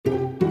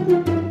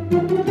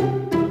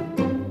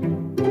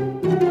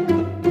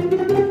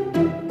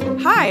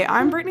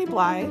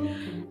Bly.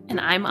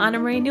 And I'm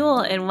Annemarie Newell,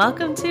 and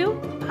welcome to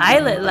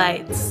Pilot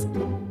Lights,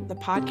 The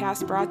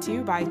podcast brought to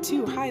you by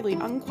two highly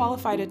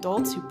unqualified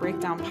adults who break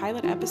down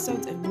pilot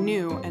episodes of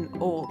new and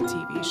old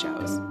TV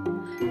shows.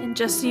 And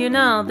just so you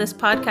know, this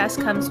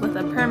podcast comes with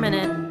a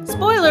permanent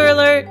spoiler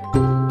alert.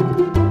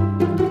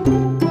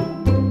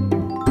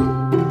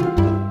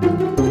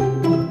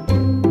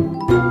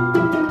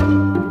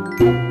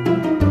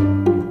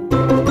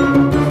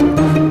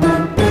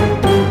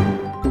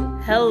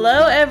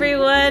 Hello,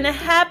 everyone.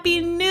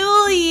 Happy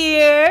New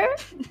Year.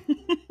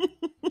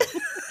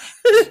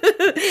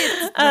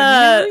 It's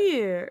the new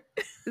year.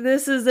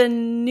 This is a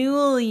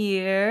new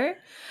year.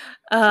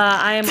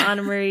 I am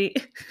Annemarie.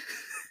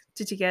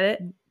 Did you get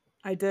it?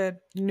 I did.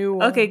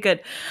 New. Okay,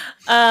 good.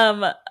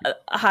 Hi,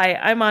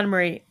 I'm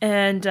Annemarie,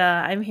 and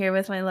I'm here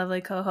with my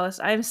lovely co-host.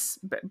 I'm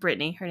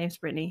Brittany. Her name's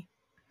Brittany.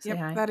 Say Yep,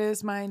 hi. that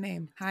is my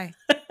name. Hi.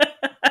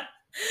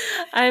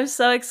 I'm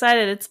so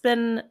excited. It's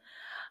been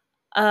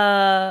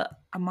A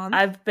month?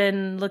 I've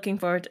been looking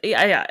forward to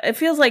yeah. It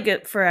feels like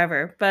it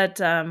forever,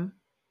 but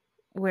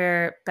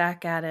we're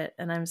back at it,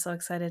 and I'm so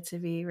excited to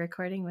be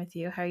recording with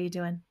you. How are you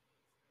doing?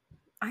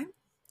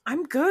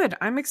 I'm good.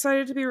 I'm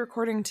excited to be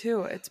recording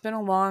too. It's been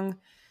a long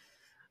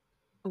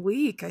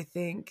week, I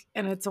think,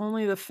 and it's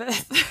only the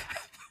 5th.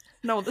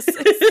 No, the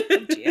 6th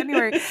of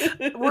January.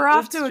 We're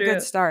off to a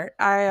good start.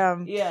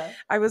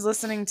 I was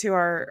listening to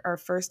our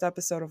first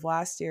episode of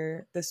last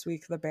year this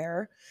week, The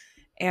Bear,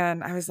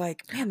 and I was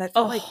like, man, that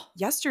felt like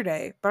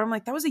yesterday. But I'm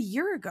like, that was a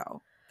year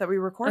ago that we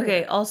recorded. Okay,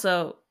 it.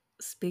 also,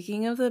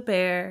 speaking of The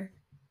Bear,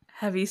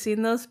 have you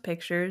seen those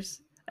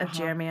pictures of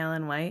Jeremy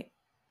Allen White,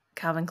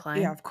 Calvin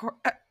Klein? Yeah, of course.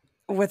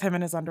 With him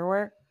in his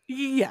underwear.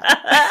 Yeah. Oh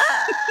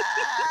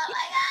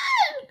my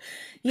God.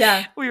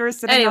 Yeah. We were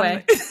sitting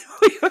anyway.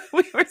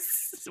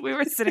 We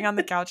were sitting on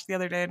the couch the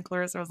other day, and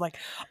Clarissa was like,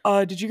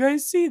 did you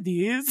guys see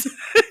these?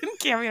 And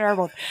Cammy and I are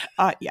both,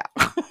 yeah.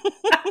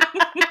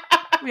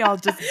 We all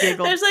just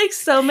giggled. There's like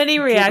so many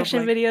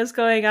reaction videos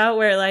going out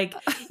where like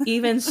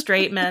even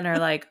straight men are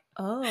like,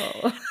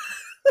 oh.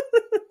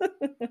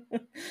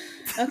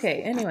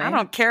 Okay, anyway. I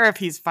don't care if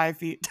he's 5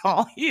 feet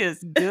tall. He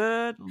is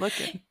good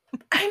looking.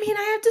 I mean,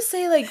 I have to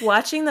say, like,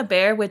 watching The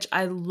Bear, which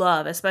I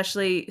love,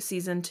 especially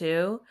season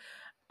 2.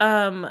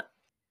 I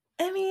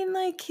mean,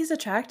 like, he's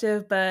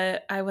attractive,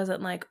 but I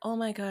wasn't like, oh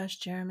my gosh,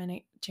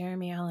 Jeremy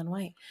Allen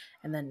White.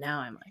 And then now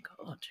I'm like,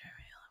 oh,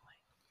 Jeremy Allen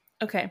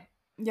White. Okay.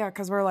 Yeah,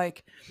 because we're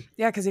like,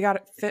 because he got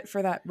it fit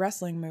for that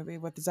wrestling movie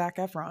with Zac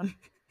Efron.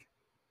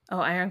 Oh,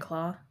 Iron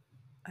Claw.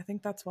 I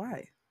think that's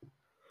why.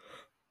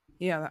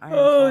 Yeah, the Iron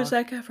Claw. Claw.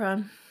 Zac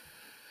Efron.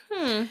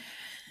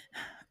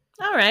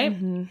 All right.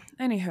 Mm-hmm.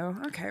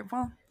 Anywho, okay,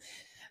 well,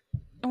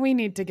 we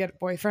need to get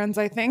boyfriends,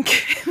 I think.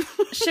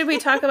 Should we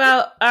talk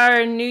about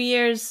our New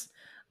Year's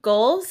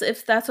goals,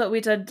 if that's what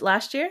we did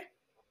last year?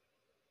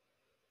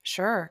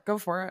 Sure, go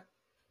for it.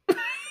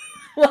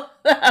 Well,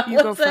 you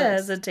what's go the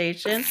first.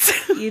 hesitation?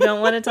 You don't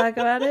want to talk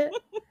about it?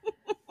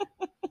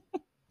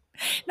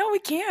 No, we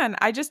can.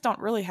 I just don't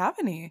really have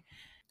any.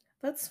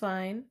 That's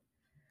fine.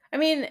 I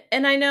mean,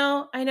 and I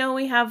know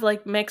we have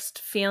like mixed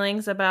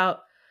feelings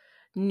about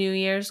New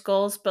Year's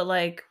goals, but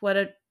like,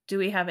 do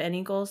we have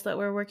any goals that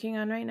we're working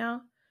on right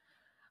now?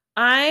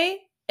 I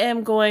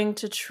am going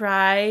to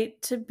try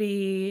to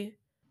be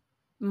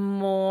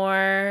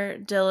more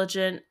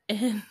diligent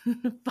in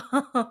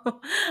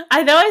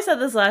I know I said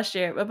this last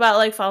year about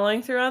like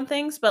following through on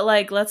things, but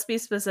like, let's be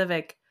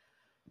specific.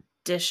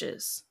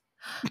 Dishes,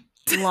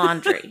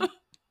 laundry,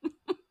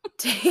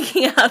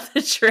 taking out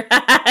the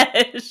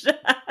trash.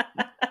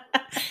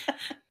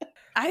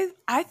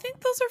 I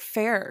think those are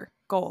fair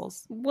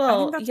goals.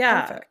 Well, I think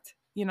that's perfect.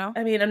 You know?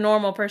 I mean, a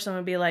normal person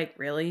would be like,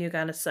 really? You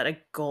got to set a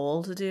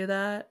goal to do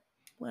that?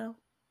 Well,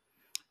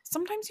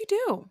 sometimes you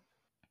do.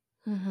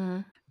 Mm-hmm.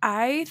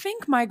 I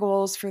think my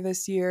goals for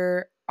this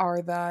year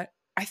are that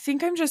I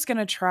think I'm just going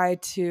to try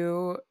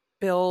to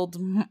build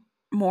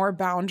more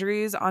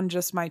boundaries on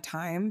just my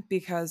time,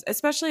 because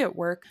especially at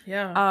work.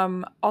 Yeah.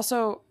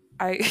 Also,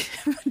 I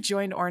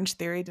joined Orange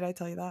Theory. Did I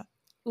tell you that?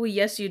 Well,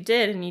 yes, you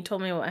did. And you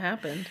told me what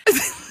happened.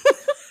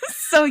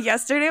 So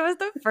yesterday was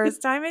the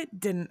first time it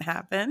didn't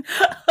happen.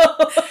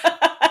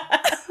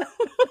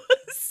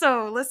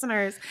 So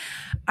listeners,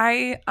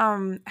 I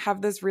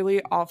have this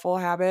really awful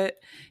habit.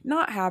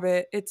 Not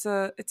habit. It's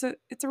a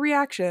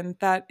reaction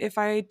that if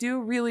I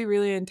do really,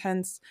 really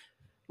intense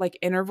like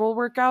interval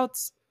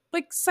workouts,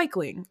 like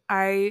cycling,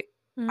 I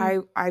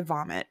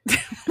vomit.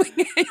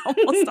 Like, I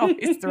almost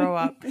always throw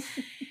up.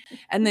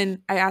 And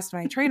then I asked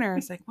my trainer, I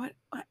was like, what?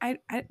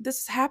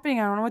 This is happening.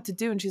 I don't know what to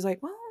do. And she's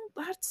like, well,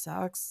 that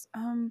sucks.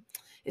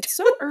 It's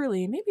so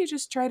early. Maybe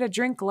just try to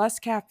drink less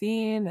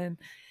caffeine and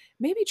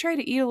maybe try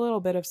to eat a little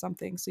bit of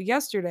something. So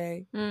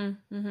yesterday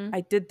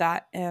I did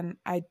that, and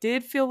I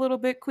did feel a little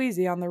bit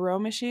queasy on the row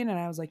machine. And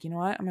I was like, you know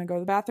what? I'm going to go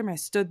to the bathroom. I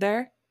stood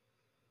there.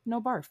 No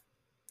barf.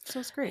 So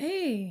it's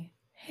great.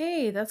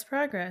 Hey, that's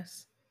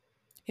progress.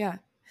 Yeah.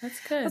 That's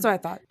good. That's what I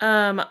thought.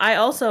 I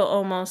also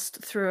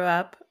almost threw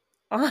up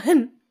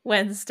on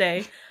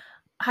Wednesday.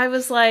 I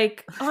was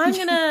like, oh, I'm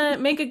gonna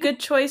make a good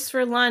choice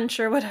for lunch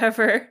or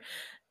whatever.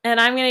 And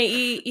I'm gonna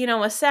eat,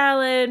 a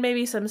salad,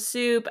 maybe some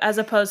soup, as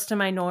opposed to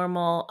my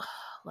normal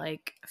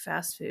like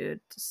fast food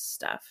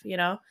stuff.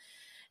 Yeah.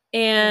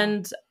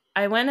 And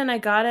I went and I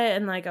got it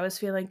and like I was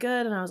feeling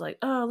good and I was like,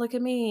 oh, look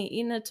at me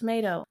eating a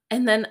tomato.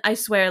 And then I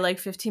swear, like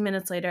 15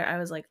 minutes later, I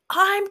was like,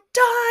 I'm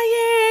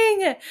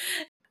dying.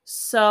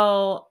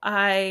 So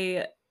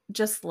I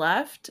just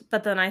left.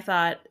 But then I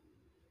thought,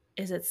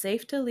 is it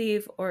safe to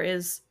leave, or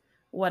is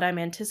what I'm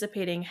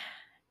anticipating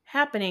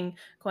happening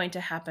going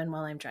to happen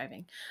while I'm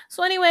driving?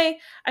 So anyway,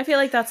 I feel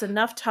like that's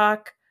enough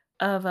talk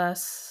of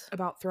us.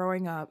 About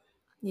throwing up.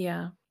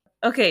 Yeah.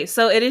 Okay,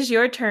 so it is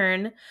your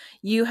turn.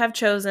 You have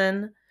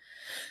chosen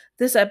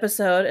this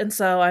episode, and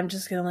so I'm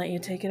just going to let you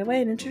take it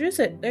away and introduce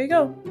it. There you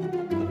go.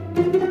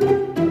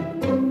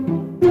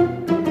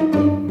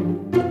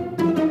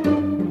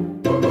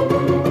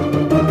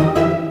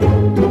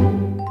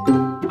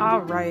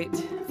 All right,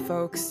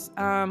 folks.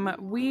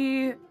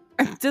 We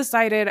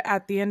decided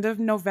at the end of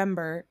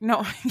November,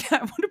 no, yeah,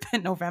 it would have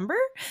been November,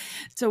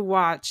 to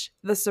watch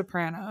The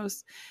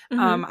Sopranos.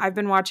 Mm-hmm. I've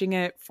been watching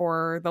it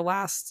for the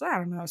last, I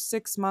don't know,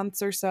 6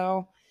 months or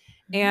so.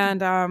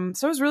 And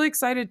so I was really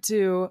excited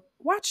to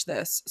watch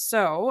this.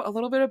 So, a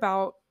little bit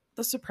about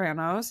The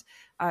Sopranos.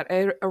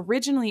 It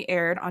originally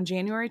aired on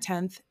January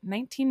 10th,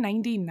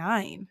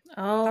 1999.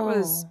 That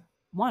was Oh,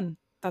 one.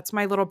 That's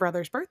my little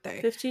brother's birthday.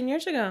 15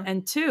 years ago.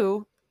 And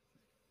two,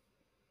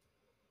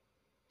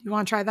 you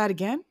want to try that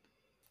again?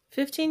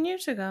 15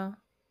 years ago.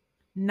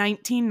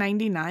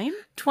 1999?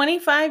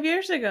 25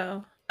 years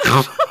ago.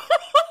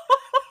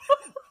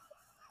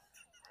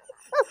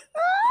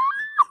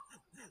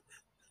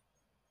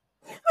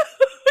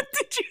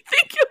 Did you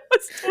think it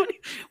was 20?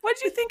 What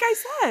did you think I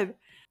said?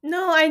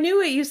 No, I knew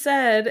what you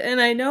said, and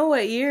I know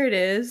what year it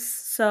is,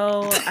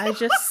 so I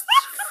just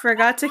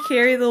forgot to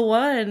carry the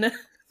one.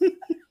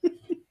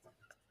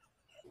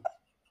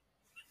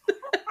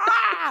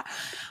 Ah!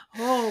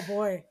 Oh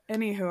boy.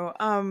 Anywho,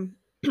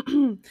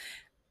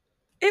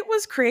 it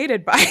was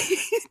created by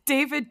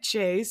David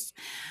Chase.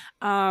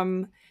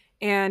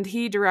 And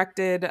he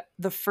directed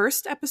the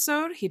first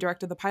episode, he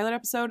directed the pilot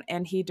episode,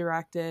 and he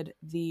directed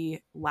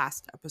the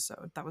last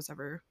episode that was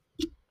ever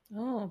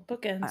Oh,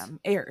 bookends.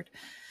 aired.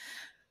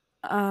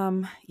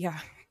 Yeah.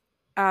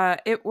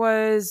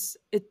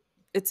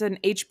 It's an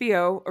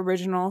HBO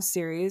original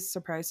series.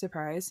 Surprise,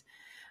 surprise.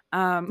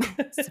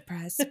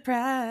 Surprise,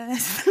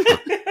 surprise.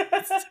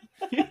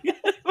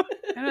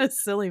 I'm in a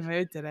silly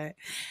mood today.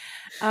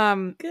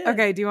 Good.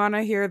 Okay, do you want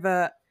to hear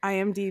the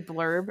IMDb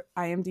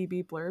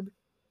blurb?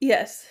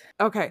 Yes.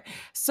 Okay,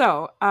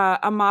 so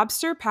a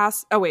mobster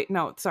pass. Oh wait,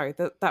 no, sorry,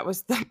 that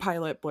was the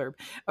pilot blurb.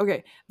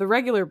 Okay, the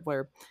regular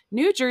blurb.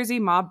 New Jersey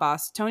mob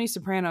boss Tony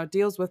Soprano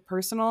deals with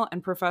personal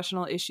and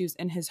professional issues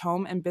in his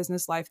home and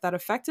business life that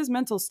affect his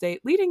mental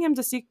state, leading him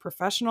to seek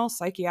professional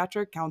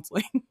psychiatric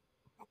counseling.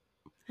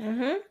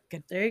 Mm-hmm.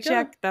 Good There you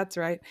check. go. That's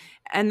right.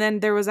 And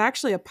then there was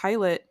actually a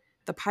pilot.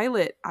 The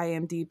pilot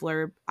IMDb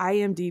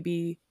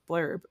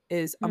blurb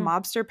is a Mm.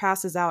 mobster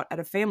passes out at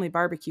a family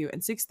barbecue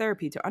and seeks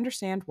therapy to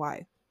understand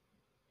why.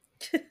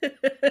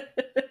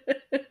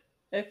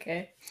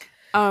 Okay.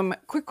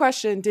 Quick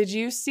question. Did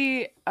you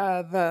see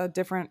the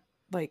different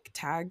like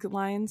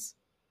taglines?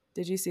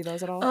 Did you see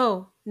those at all?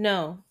 Oh,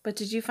 no. But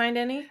did you find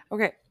any?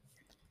 Okay.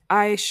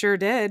 I sure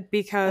did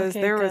because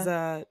Okay, there was go.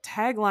 a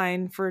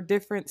tagline for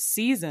different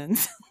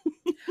seasons.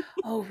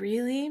 Oh,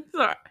 really?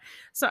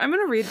 So I'm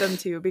going to read them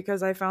to you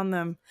because I found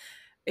them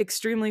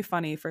extremely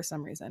funny for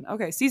some reason.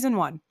 Okay, season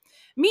 1.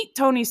 Meet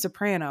Tony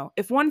Soprano.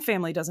 If one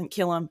family doesn't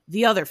kill him,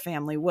 the other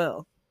family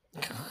will.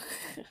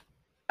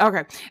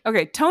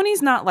 Okay.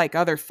 Tony's not like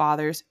other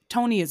fathers.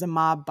 Tony is a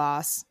mob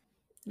boss.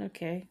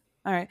 Okay.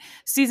 All right.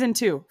 Season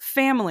 2.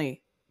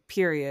 Family.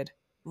 Period.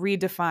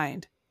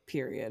 Redefined.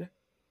 Period.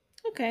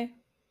 Okay.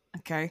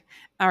 Okay.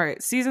 All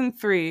right. Season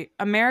 3.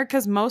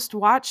 America's most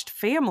watched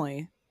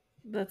family.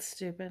 That's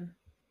stupid.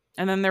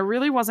 And then there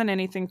really wasn't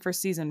anything for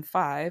season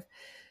 5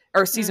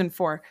 or season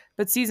 4,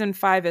 but season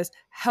 5 is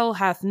Hell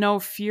Hath No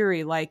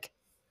Fury Like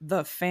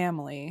the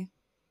Family.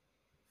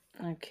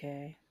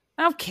 Okay.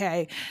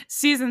 Okay.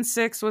 Season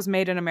 6 was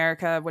Made in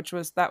America,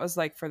 that was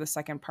like for the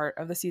second part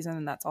of the season,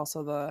 and that's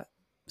also the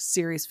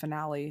series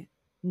finale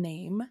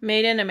name.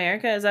 Made in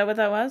America? Is that what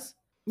that was?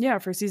 Yeah,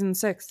 for season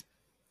 6.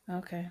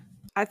 Okay.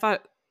 I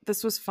thought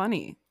this was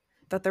funny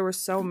that there were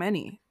so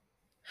many.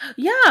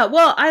 Yeah,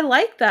 well, I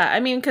like that. I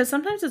mean, because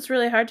sometimes it's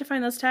really hard to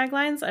find those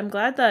taglines. I'm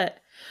glad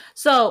that.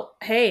 So,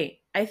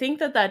 hey, I think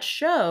that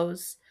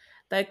shows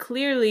that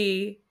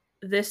clearly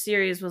this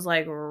series was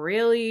like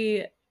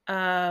really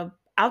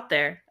out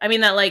there. I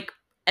mean, that like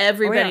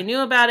everybody yeah. knew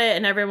about it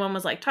and everyone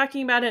was like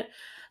talking about it.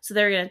 So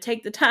they're going to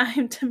take the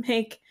time to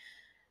make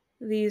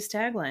these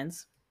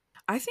taglines.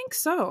 I think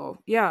so.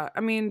 Yeah. I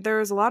mean,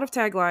 there's a lot of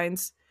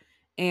taglines,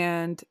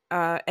 and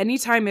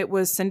anytime it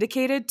was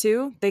syndicated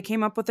too, they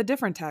came up with a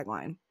different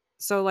tagline.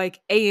 So like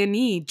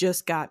A&E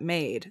just got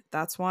made.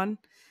 That's one.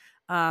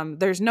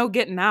 There's no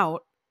getting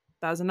out.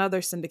 That was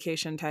another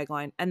syndication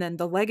tagline. And then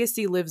the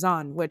legacy lives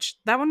on, which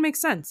that one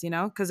makes sense,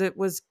 because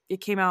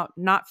it came out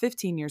not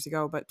 15 years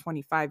ago, but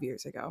 25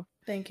 years ago.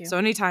 Thank you. So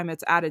anytime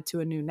it's added to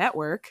a new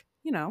network,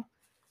 yeah,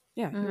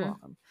 you're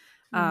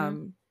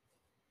welcome.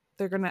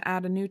 They're going to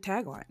add a new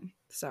tagline.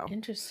 So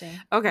interesting.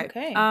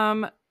 Okay.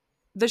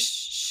 The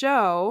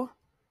show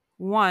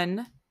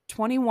won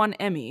 21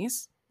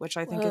 Emmys, which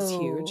I think is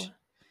huge.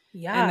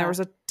 Yeah. And there was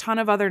a ton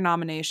of other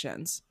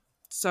nominations.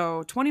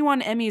 So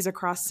 21 Emmys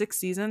across 6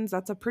 seasons,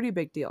 that's a pretty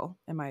big deal,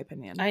 in my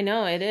opinion. I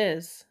know, it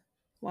is.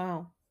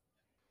 Wow.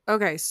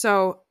 Okay,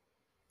 so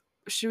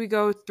should we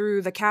go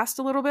through the cast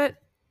a little bit?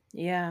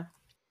 Yeah.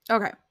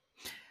 Okay.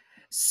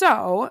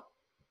 So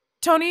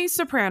Tony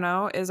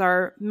Soprano is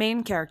our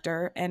main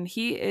character, and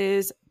he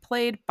is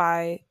played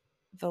by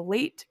the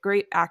late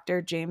great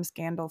actor James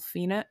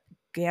Gandolfini.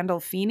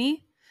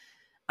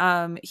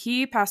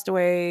 He passed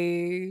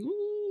away,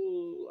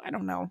 I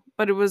don't know,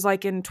 but it was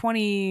like in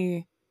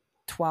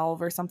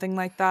 2012 or something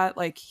like that.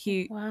 Like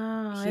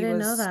wow, I didn't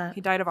know that.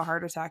 He died of a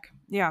heart attack.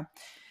 Yeah.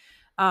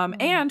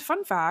 And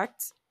fun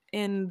fact,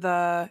 in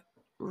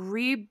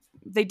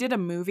they did a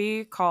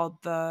movie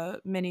called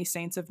The Many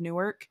Saints of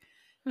Newark.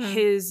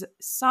 His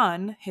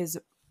son, his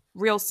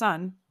real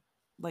son,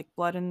 like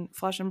blood and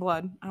flesh and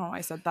blood. I don't know why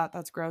I said that.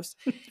 That's gross.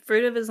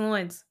 Fruit of his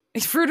loins.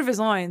 Fruit of his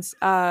loins.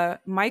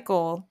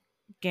 Michael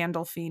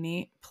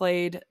Gandolfini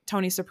played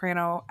Tony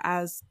Soprano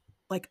as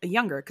like a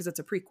younger, because it's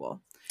a prequel.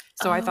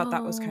 So I thought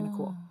that was kind of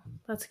cool.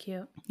 That's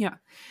cute. Yeah.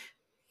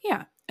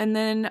 Yeah. And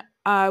then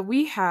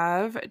we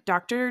have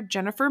Dr.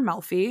 Jennifer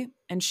Melfi,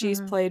 and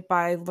she's played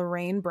by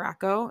Lorraine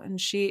Bracco, and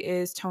she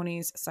is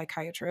Tony's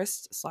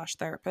psychiatrist /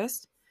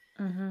 therapist.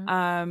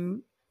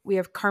 We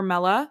have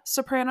Carmela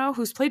Soprano,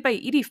 who's played by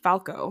Edie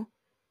Falco,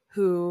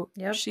 who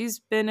she's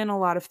been in a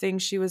lot of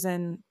things. She was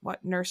in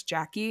Nurse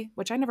Jackie,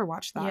 which I never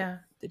watched that. Yeah.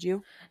 Did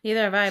you?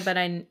 Neither have I, but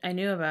I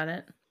knew about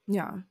it.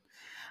 Yeah.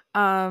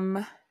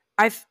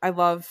 I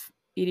love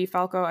Edie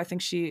Falco. I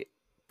think she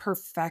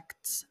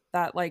perfects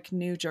that like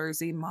New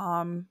Jersey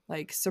mom,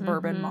 like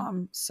suburban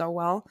mom so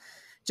well.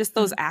 Just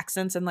those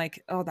accents and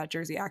like, that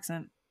Jersey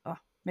accent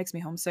makes me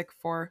homesick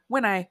for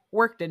when I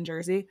worked in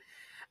Jersey.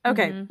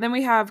 Okay, then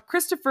we have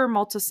Christopher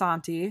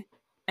Moltisanti,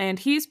 and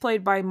he's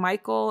played by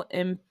Michael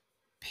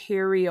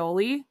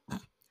Imperioli.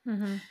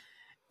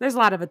 There's a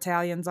lot of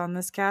Italians on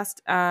this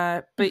cast,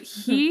 but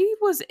he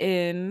was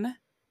in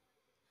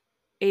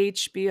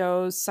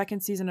HBO's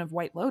second season of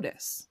White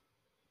Lotus.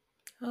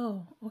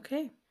 Oh,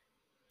 okay.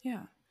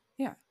 Yeah.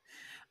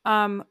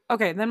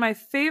 Okay, then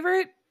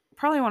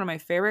probably one of my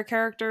favorite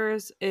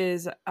characters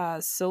is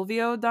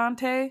Silvio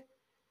Dante,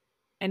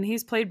 and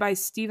he's played by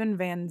Steven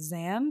Van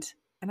Zandt,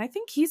 and I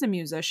think he's a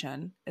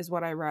musician, is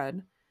what I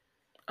read.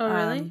 Oh,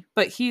 really?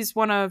 But he's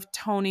one of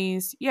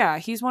Tony's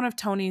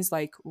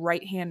like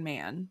right-hand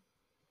man,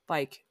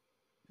 like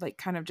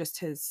kind of just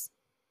his,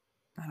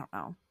 I don't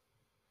know,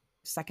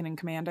 second in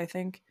command, I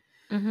think.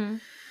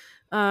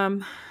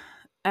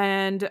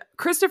 And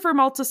Christopher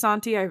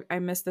Moltisanti, I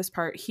missed this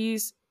part.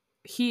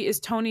 He is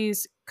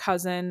Tony's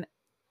cousin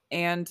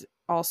and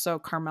also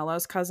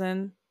Carmela's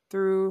cousin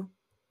through,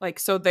 like,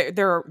 so they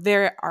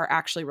are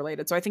actually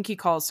related. So I think he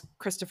calls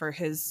Christopher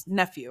his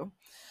nephew.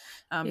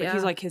 But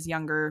he's like his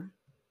younger,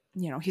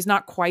 he's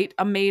not quite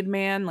a made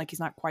man, like he's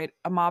not quite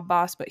a mob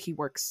boss, but he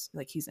works,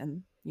 like he's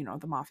in,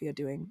 the mafia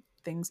doing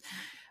things.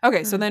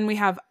 Okay, so then we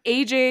have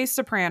AJ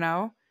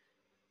Soprano,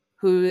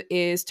 who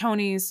is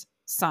Tony's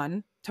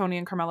son, Tony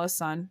and Carmela's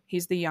son.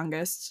 He's the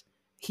youngest.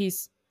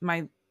 He's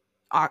my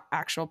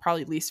actual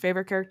probably least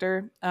favorite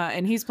character,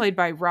 and he's played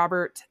by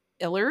Robert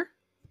Iller.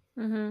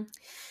 And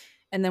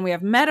then we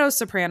have Meadow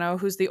Soprano,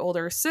 who's the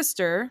older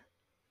sister,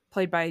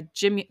 played by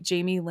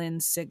Jamie Lynn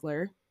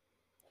Sigler.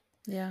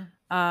 Yeah.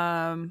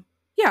 And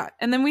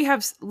then we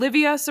have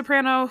Livia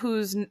Soprano,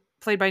 who's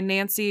played by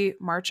Nancy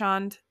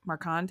Marchand,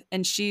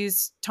 and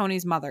she's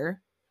Tony's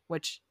mother,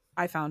 which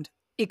I found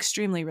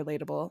extremely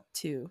relatable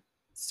to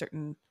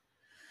certain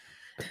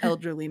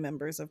elderly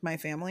members of my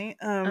family.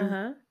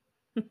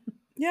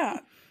 Yeah.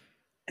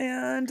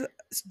 And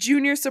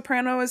Junior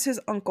Soprano is his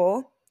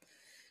uncle,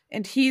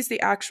 and he's the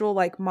actual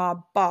like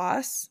mob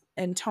boss,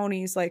 and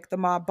Tony's like the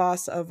mob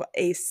boss of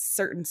a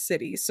certain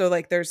city. So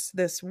like there's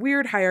this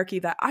weird hierarchy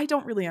that I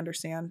don't really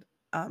understand.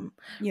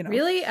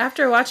 Really?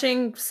 After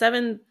watching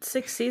 6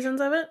 seasons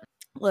of it?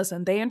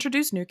 Listen, they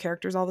introduce new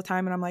characters all the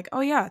time, and I'm like,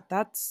 oh yeah,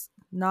 that's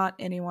not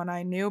anyone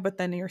I knew, but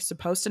then you're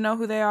supposed to know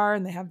who they are,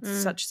 and they have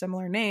such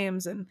similar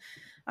names, and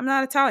I'm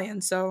not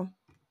Italian, so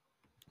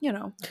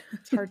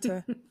it's hard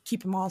to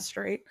keep them all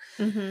straight.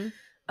 And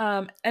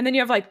then you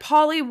have like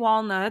Paulie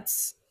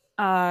Walnuts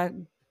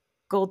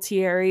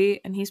Gualtieri,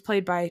 and he's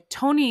played by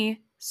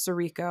Tony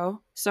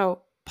Sirico.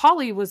 So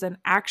Paulie was an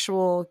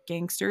actual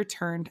gangster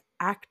turned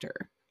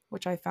actor,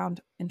 which I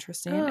found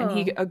interesting. And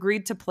he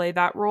agreed to play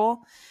that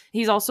role.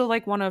 He's also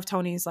like one of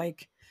Tony's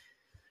like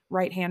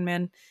right-hand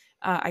men.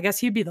 I guess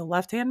he'd be the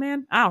left-hand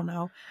man. I don't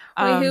know.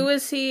 Wait, who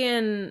was he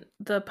in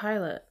the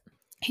pilot?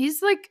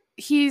 He's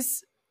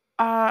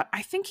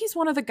I think he's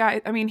one of the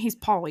guys. I mean, he's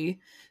Polly,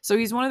 so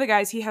he's one of the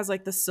guys. He has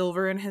like the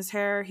silver in his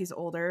hair. He's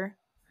older.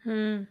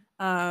 Hmm.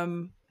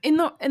 In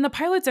the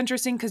pilot's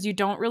interesting because you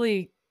don't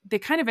really. They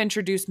kind of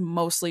introduce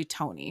mostly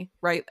Tony,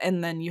 right?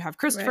 And then you have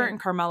Christopher Right. and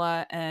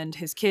Carmela and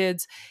his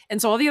kids,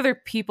 and so all the other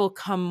people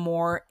come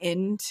more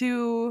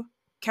into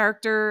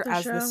character The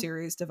as the show.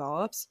 series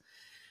develops.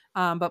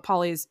 But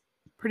Polly's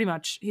pretty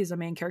much he's a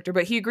main character,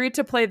 but he agreed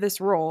to play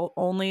this role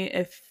only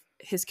if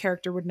his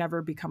character would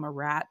never become a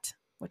rat,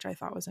 which I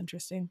thought was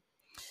interesting.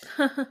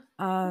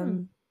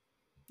 Hmm.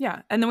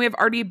 Yeah, and then we have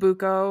Artie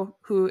Bucco,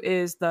 who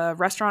is the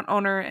restaurant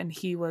owner, and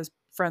he was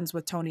friends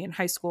with Tony in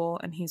high school,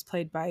 and he's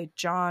played by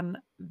John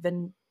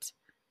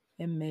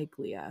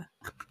Ventimiglia.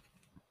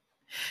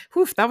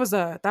 Oof, that was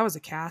a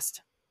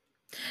cast.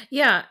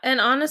 Yeah, and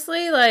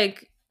honestly,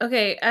 like,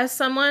 okay, as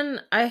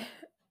someone I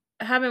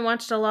haven't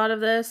watched a lot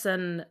of this,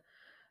 and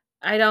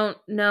I don't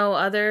know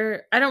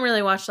other I don't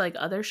really watch like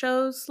other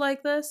shows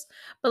like this,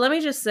 but let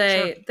me just Sure.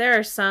 say there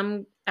are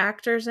some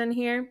actors in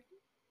here,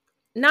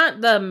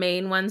 not the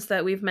main ones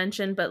that we've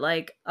mentioned, but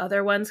like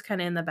other ones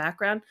kind of in the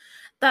background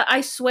that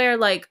I swear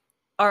like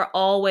are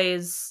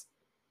always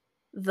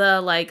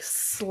the like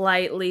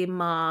slightly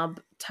mob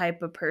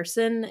type of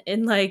person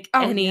in like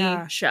Oh any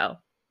yeah, show,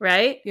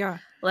 right? yeah.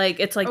 Like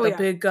it's like Oh the yeah.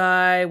 big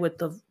guy with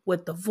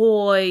the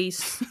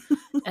voice,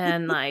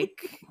 and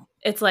like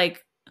it's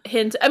like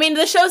hint. I mean,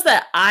 the shows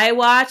that I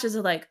watch is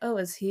like, oh,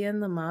 is he in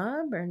the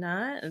mob or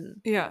not?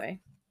 And Yeah. anyway,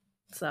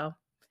 so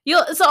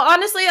so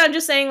honestly, I'm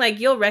just saying like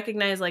you'll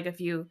recognize like a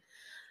few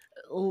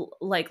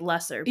like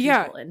lesser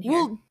Yeah. people in here.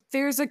 Well,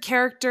 there's a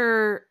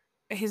character.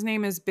 His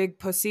name is Big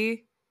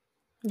Pussy,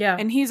 Yeah.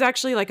 and he's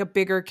actually like a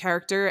bigger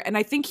character, and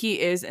I think he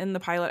is in the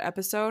pilot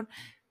episode.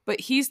 But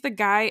he's the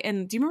guy.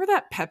 And do you remember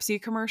that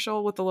Pepsi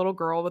commercial with the little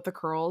girl with the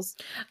curls,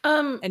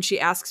 Um. and she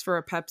asks for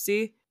a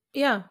Pepsi,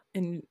 Yeah.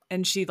 and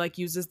she like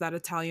uses that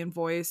Italian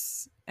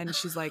voice, and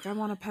she's like, "I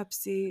want a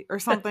Pepsi" or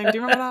something. Do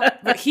you remember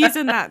that? But he's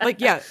in that.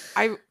 Like, yeah,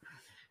 I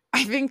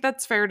think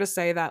that's fair to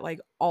say that like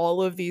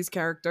all of these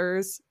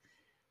characters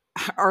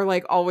are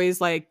like always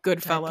like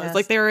good fellas.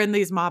 Like Typecast. they're in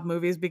these mob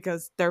movies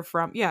because they're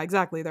from yeah,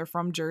 exactly. They're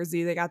from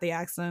Jersey. They got the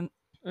accent.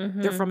 They're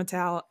Mm-hmm. from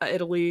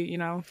Italy,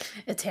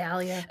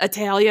 Italia.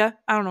 Italia.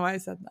 I don't know why I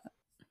said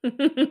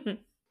that.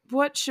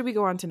 What should we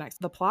go on to next?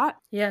 The plot?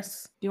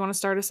 Yes. Do you want to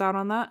start us out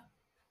on that?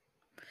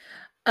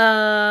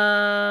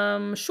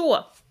 Sure.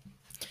 Okay.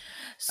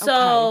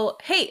 So,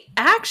 hey,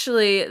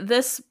 actually,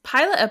 this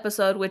pilot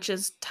episode, which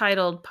is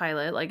titled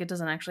Pilot, like it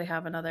doesn't actually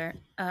have another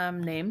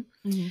name.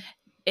 Mm-hmm.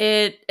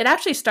 It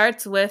actually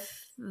starts with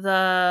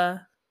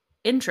the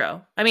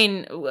intro. I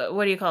mean,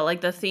 what do you call it?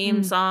 Like the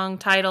theme song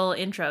title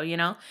intro,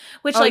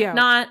 which Oh like yeah.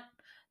 not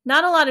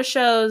a lot of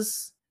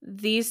shows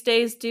these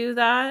days do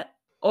that,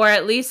 or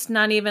at least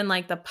not even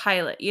like the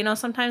pilot.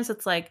 Sometimes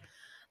it's like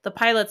the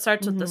pilot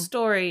starts with the Mm-hmm.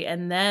 story,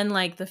 and then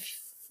like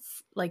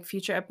like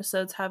future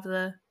episodes have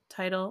the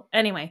title.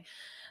 Anyway,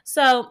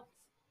 so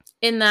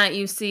in that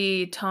you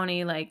see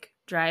Tony like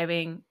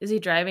driving. Is he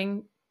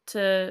driving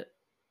to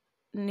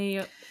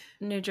New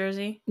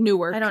Jersey? I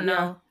Newark. don't Yeah.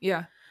 know.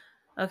 Yeah.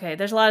 Okay,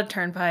 there's a lot of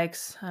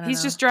turnpikes. I don't He's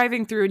know. just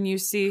driving through and you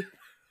see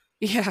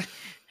yeah,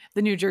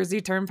 the New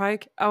Jersey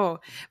Turnpike. Oh,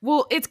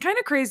 well, it's kind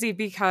of crazy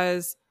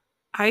because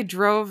I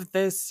drove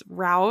this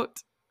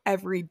route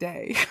every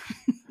day.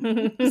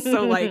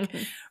 So, like,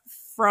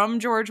 from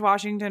George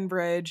Washington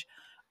Bridge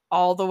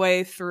all the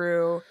way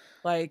through,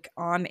 like,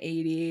 on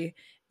 80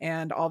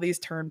 and all these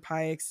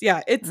turnpikes.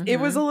 Yeah, it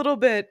was a Mhm. little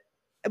bit,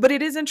 but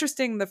it is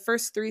interesting. The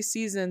first 3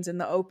 seasons in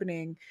the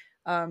opening,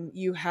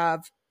 you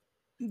have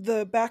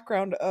the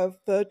background of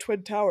the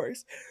Twin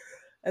Towers.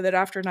 And then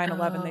after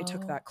 9/11, they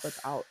took Oh, that clip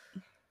out.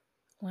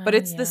 But well,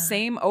 it's the yeah.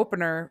 same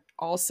opener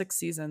all 6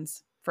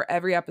 seasons for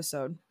every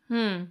episode.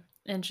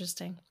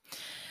 Interesting.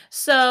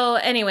 So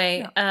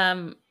anyway,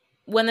 Yeah.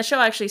 when the show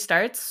actually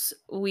starts,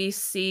 we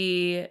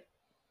see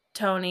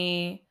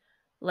Tony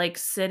like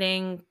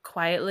sitting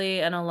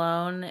quietly and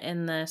alone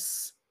in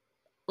this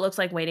looks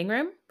like waiting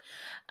room.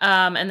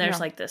 And there's Yeah.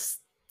 like this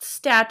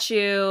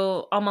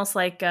statue, almost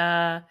like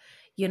a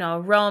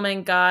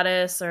Roman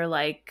goddess or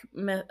like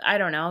I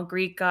don't know,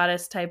 Greek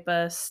goddess type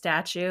of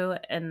statue,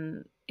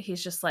 and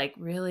he's just like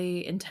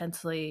really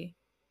intensely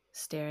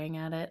staring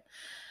at it,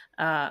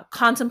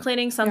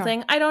 contemplating Yeah.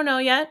 something. I don't know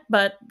yet,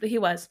 but he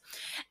was,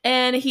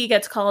 and he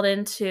gets called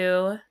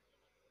into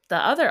the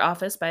other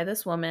office by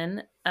this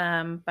woman,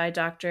 by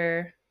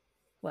Dr.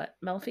 what,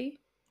 Melfi?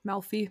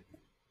 Melfi.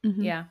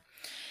 Mm-hmm. Yeah.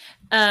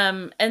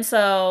 And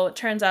so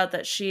turns out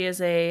that she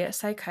is a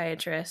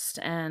psychiatrist,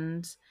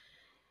 and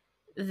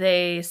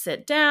they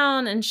sit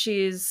down and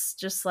she's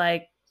just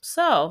like,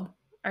 so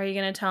are you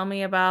going to tell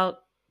me about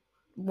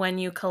when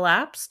you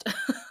collapsed?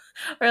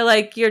 Or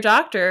like your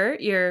doctor,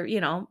 your,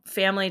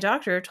 family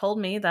doctor told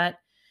me that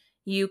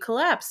you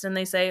collapsed, and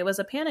they say it was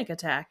a panic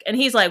attack. And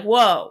he's like,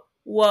 whoa,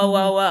 whoa, Mm-hmm.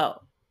 whoa,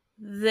 whoa.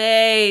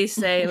 They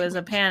say it was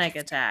a panic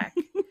attack.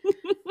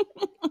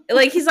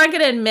 Like he's not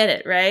going to admit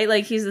it, right?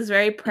 Like he's this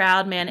very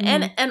proud man.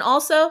 Mm-hmm. And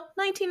also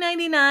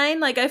 1999,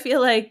 like I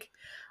feel like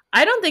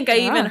I don't think I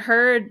even Yeah.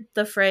 heard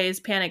the phrase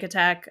panic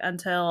attack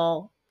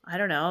until, I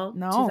don't know,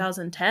 No.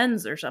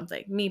 2010s or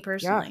something, me Yeah.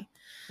 personally.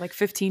 Like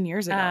 15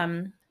 years ago.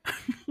 Um,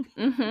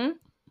 mm-hmm.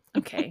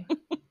 Okay.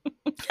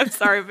 I'm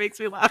sorry, it makes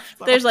me laugh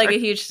so There's like hard. a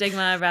huge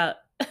stigma about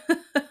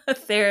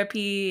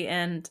therapy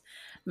and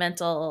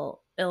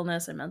mental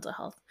illness and mental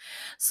health.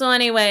 So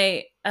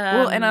anyway,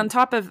 Well, and on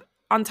top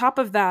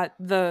of that,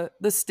 the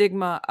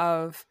stigma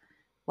of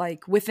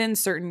like within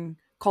certain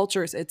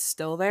cultures it's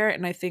still there,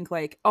 and I think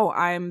like, oh,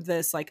 I'm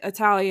this like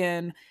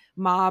Italian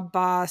mob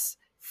boss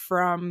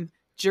from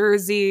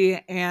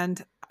Jersey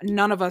and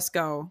none of us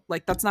go.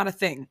 Like that's not a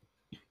thing.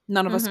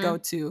 None of us go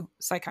mm-hmm, to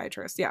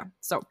psychiatrists. Yeah.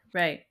 So,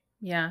 right.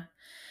 Yeah.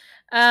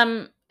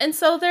 And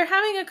so they're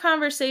having a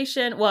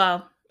conversation.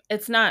 Well,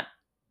 it's not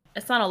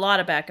it's not a lot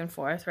of back and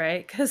forth,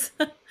 right? Because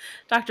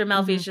Dr. mhm.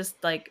 Melfi's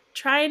just like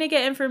trying to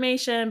get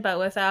information, but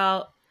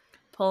without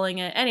pulling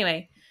it.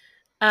 Anyway,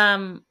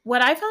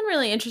 what I found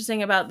really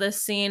interesting about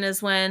this scene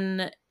is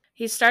when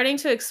he's starting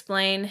to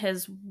explain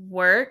his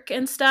work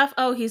and stuff.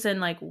 Oh, he's in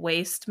like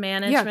waste Yeah.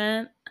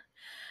 management.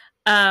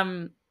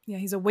 Um, Yeah,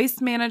 he's a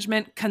waste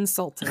management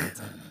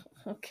consultant.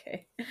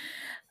 okay.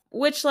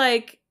 Which,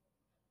 like,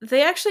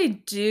 they actually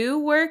do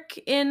work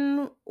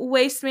in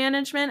waste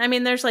management. I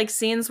mean, there's like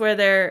scenes where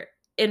they're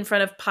in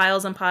front of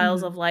piles and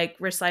piles Mhm. of like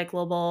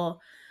recyclable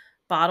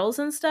bottles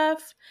and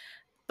stuff.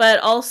 But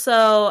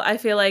also, I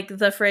feel like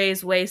the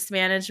phrase waste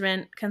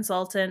management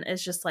consultant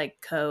is just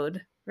like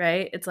code,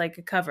 right? It's like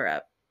a cover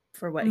up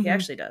for what he Mhm.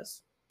 actually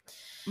does.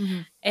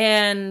 Mhm.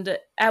 And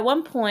at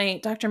one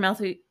point, Dr.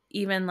 Melfi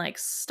even like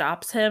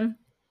stops him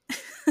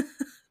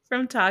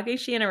from talking.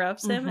 She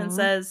interrupts him and Mhm.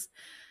 says,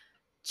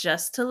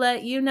 just to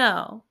let you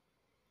know,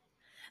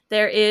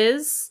 there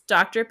is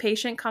doctor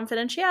patient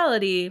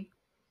confidentiality.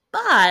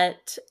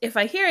 But if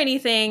I hear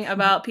anything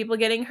about people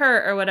getting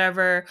hurt or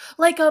whatever,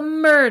 like a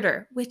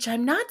murder, which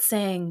I'm not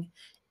saying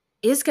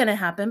is going to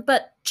happen,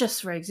 but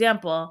just for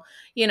example,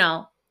 you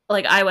know,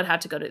 like I would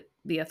have to go to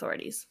the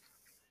authorities.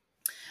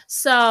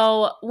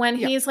 So when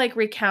Yeah. he's like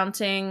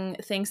recounting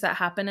things that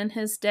happen in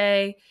his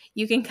day,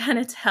 you can kind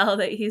of tell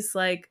that he's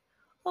like,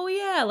 oh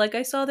yeah, like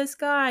I saw this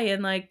guy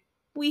and like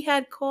we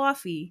had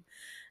coffee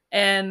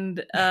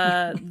and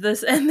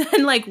this and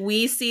then like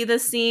we see the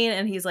scene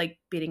and he's like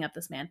beating up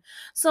this man.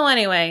 So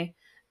anyway,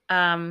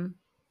 um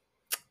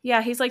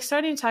yeah, he's like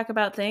starting to talk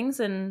about things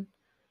and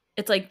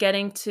it's like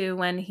getting to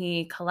when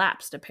he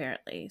collapsed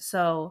apparently.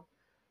 So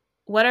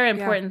what are Yeah.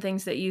 important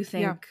things that you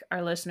Yeah. think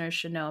our listeners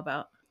should know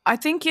about? I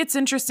think it's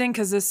interesting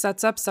because this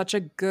sets up such a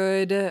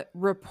good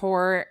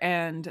rapport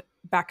and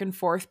back and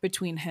forth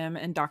between him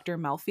and Dr.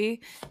 Melfi,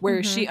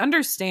 where she Mhm.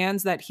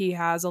 understands that he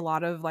has a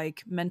lot of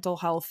like mental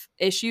health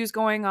issues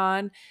going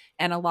on.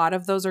 And a lot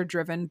of those are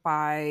driven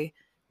by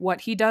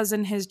what he does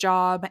in his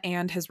job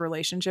and his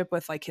relationship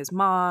with like his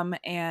mom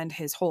and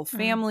his whole Mm.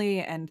 family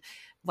and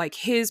like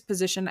his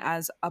position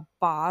as a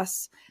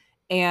boss.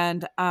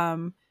 And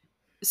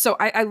so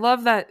I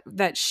love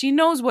that she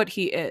knows what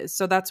he is,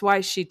 so that's why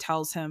she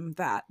tells him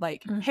that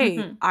like, hey,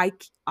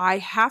 Mhm. I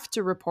have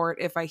to report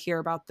if I hear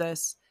about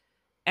this,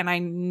 and I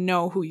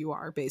know who you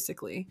are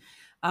basically.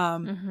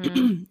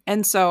 Mhm.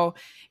 And so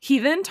he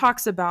then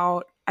talks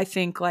about, I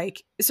think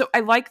like, so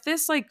I like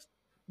this like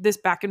this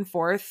back and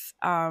forth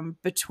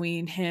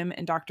between him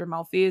and Dr.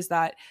 Melfi is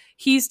that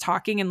he's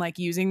talking and like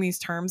using these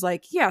terms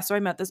like, yeah, so I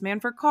met this man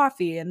for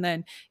coffee. And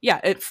then,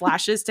 yeah, it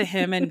flashes to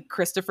him and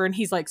Christopher and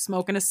he's like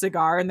smoking a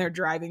cigar and they're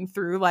driving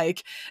through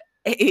like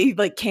a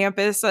like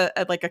campus,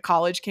 at like a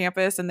college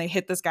campus, and they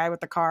hit this guy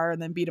with the car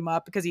and then beat him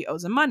up because he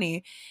owes him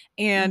money.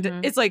 And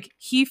Mhm. it's like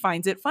he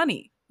finds it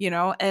funny, you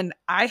know, and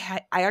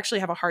I actually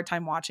have a hard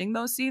time watching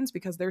those scenes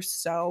because they're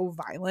so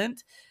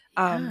violent.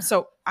 Yeah.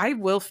 So I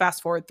will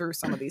fast forward through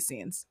some of these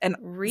scenes. And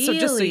so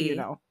just so you Really?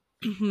 know,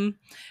 mhm,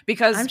 I'm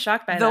because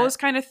shocked by those that.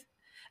 kind of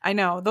I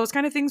know those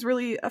kind of things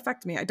really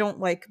affect me. I don't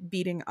like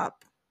beating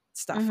up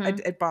stuff. Mhm.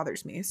 It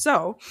bothers me.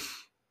 So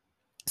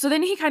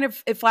then he kind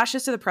of it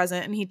flashes to the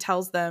present and he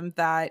tells them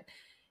that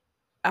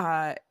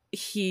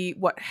he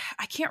what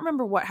I can't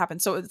remember what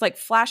happened. So it's like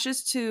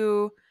flashes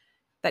to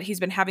that he's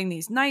been having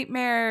these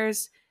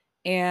nightmares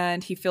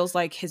and he feels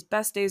like his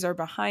best days are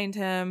behind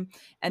him.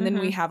 And then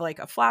we Mhm. have like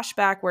a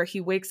flashback where he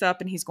wakes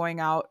up and he's going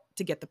out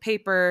to get the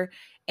paper.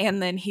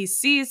 And then he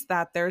sees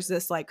that there's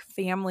this like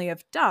family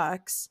of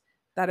ducks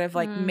that have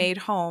like Mm. made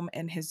home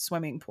in his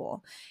swimming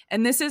pool.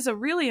 And this is a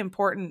really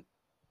important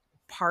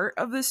part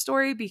of this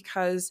story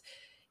because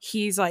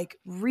he's like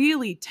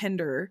really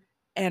tender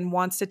and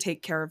wants to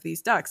take care of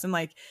these ducks. And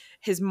like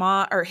his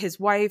mom or his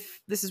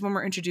wife, this is when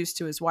we're introduced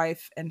to his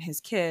wife and his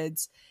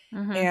kids.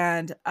 Mhm.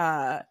 And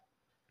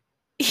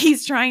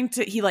he's trying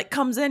to he like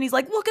comes in, he's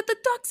like, look at the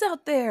ducks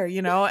out there,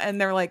 you know, and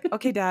they're like,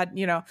 okay, dad,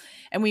 you know.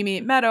 And we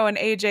meet Meadow and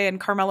AJ and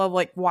Carmela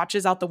like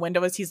watches out the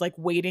window as he's like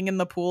waiting in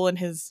the pool in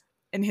his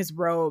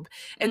robe.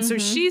 And so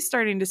Mhm. she's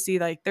starting to see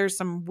like there's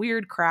some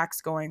weird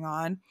cracks going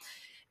on.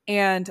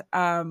 And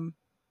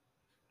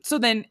so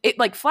then it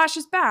like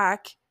flashes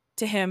back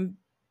to him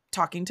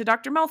talking to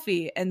Dr.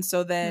 Melfi. And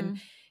so then Mm.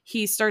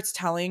 he starts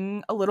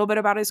telling a little bit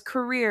about his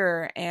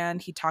career,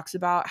 and he talks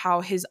about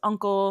how his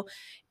uncle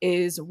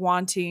is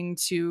wanting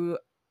to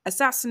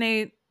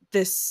assassinate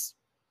this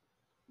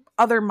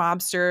other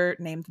mobster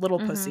named Little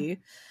Mm-hmm. Pussy.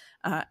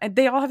 And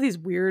they all have these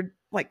weird,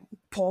 like,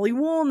 Polly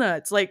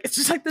Walnuts. Like, it's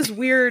just like this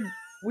weird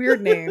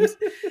names.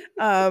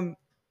 Um,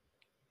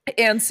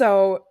 and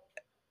so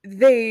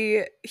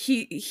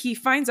he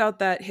finds out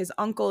that his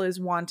uncle is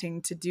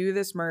wanting to do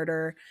this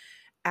murder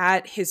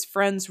at his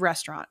friend's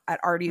restaurant, at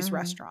Artie's Mm-hmm.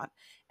 restaurant.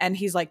 And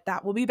he's like,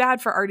 that will be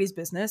bad for Artie's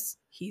business.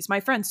 He's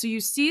my friend. So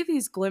you see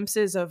these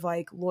glimpses of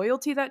like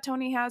loyalty that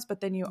Tony has,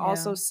 but then you Yeah.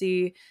 also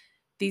see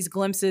these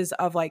glimpses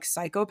of like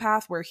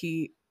psychopath where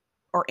he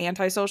or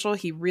antisocial,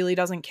 he really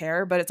doesn't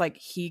care, but it's like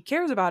he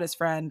cares about his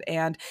friend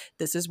and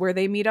this is where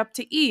they meet up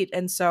to eat.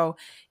 And so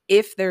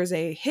if there's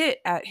a hit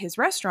at his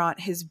restaurant,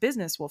 his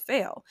business will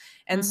fail.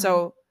 And Mm-hmm.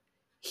 so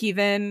he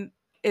then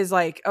is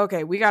like,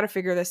 okay, we got to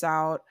figure this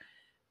out.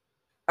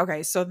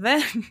 Okay, so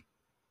then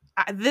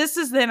this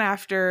is then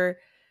after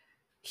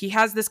he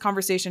has this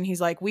conversation. He's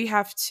like, we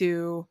have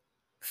to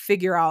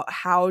figure out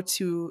how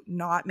to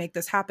not make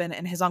this happen.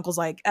 And his uncle's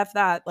like, F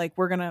that. Like,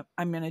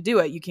 I'm going to do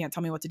it. You can't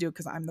tell me what to do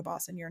because I'm the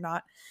boss and you're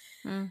not.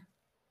 Mm.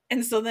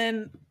 And so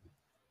then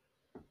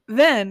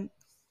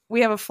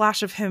we have a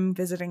flash of him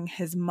visiting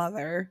his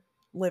mother,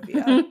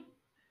 Livia.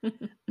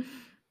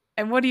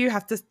 And what do you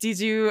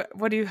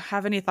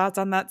have any thoughts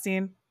on that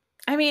scene?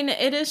 I mean,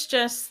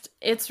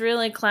 it's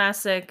really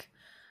classic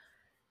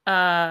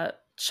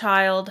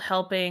child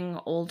helping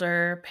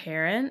older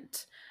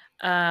parent.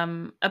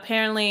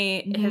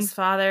 Apparently Mm-hmm. his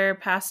father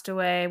passed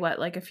away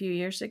like a few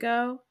years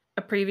ago,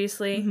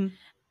 previously. Mm-hmm.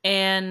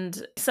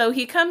 And so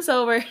he comes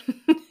over.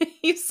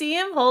 You see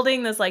him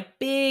holding this like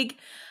big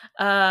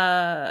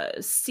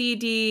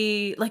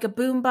CD, like a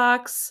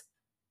boombox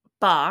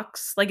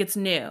box, like it's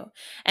new,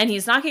 and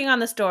he's knocking on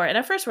this door. And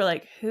at first we're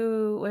like,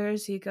 where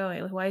is he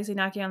going? Like, why is he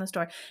knocking on this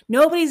door?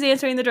 Nobody's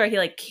answering the door. He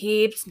like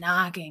keeps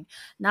knocking.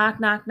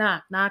 Knock, knock,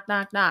 knock, knock,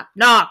 knock, knock,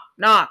 knock,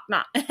 knock,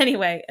 knock.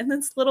 Anyway, and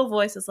this little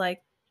voice is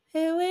like,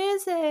 who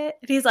is it?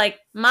 And he's like,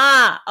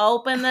 Ma,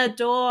 open the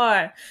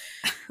door.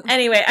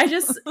 Anyway,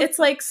 it's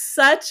like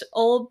such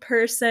old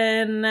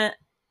person.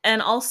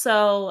 And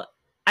also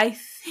I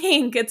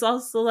think it's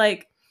also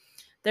like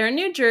they're in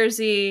New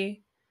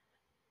Jersey,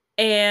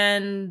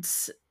 and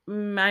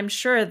I'm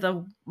sure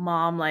the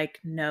mom like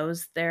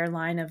knows their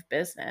line of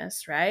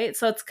business, right?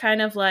 So it's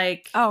kind of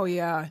like Oh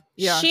yeah.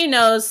 Yeah. she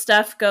knows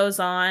stuff goes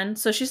on,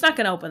 so she's not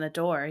going to open the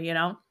door, you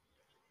know?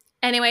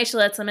 Anyway, she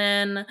lets him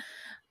in.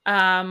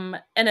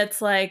 And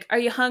it's like, are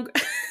you hungry?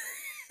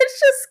 It's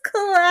just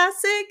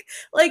classic,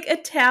 like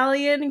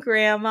Italian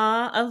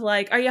grandma of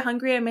like, are you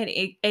hungry? I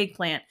made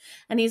eggplant.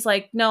 And he's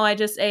like, no, I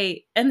just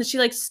ate. And she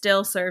like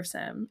still serves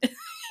him,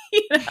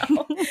 you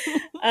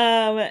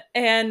know?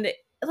 And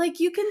like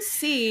you can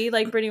see,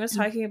 like Brittany was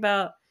talking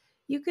about,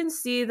 you can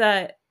see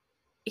that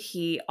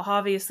he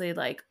obviously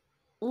like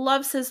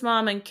loves his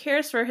mom and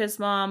cares for his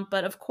mom,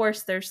 but of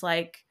course there's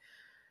like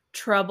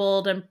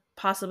troubled and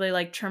possibly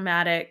like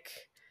traumatic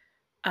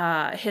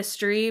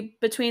history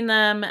between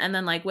them, and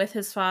then like with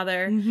his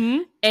father.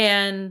 Mm-hmm.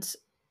 And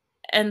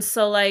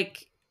so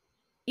like,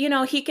 you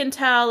know, he can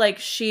tell like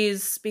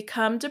she's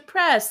become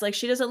depressed, like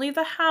she doesn't leave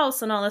the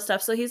house and all this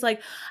stuff. So he's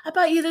like, I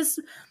bought you this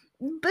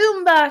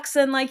boombox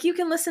and like you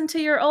can listen to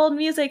your old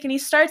music. And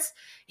he's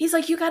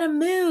like, you gotta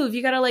move,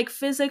 you gotta like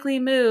physically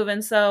move.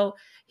 And so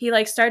he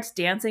like starts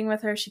dancing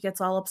with her. She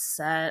gets all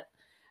upset.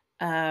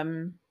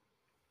 And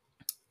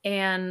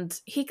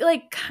he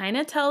like kind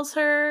of tells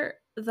her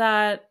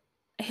that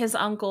his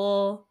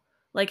uncle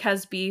like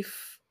has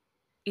beef,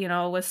 you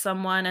know, with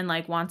someone and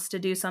like wants to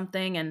do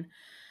something. And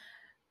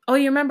oh,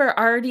 you remember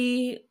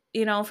Artie,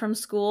 you know, from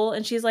school?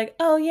 And she's like,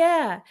 oh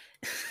yeah.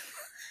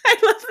 I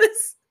love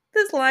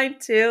this line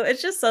too.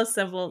 It's just so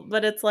simple,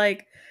 but it's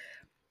like,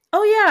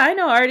 oh yeah, I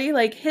know Artie.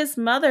 Like his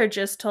mother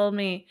just told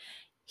me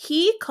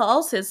he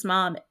calls his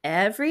mom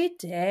every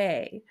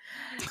day.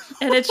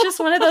 And it's just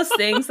one of those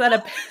things that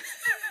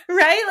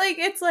right? Like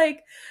it's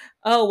like,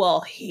 oh well,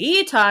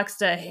 he talks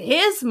to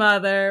his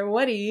mother.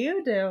 What do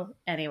you do?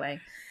 Anyway.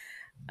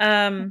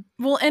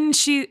 Well, and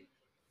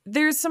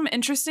there's some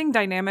interesting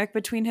dynamic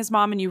between his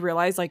mom, and you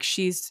realize like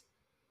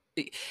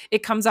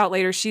it comes out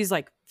later, she's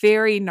like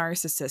very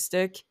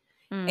narcissistic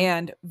Mm,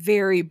 and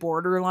very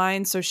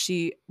borderline. So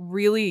she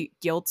really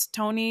guilts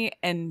Tony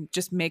and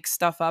just makes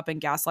stuff up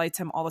and gaslights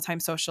him all the time.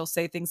 So she'll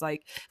say things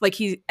like I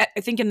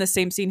think in the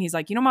same scene, he's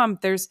like, you know, Mom,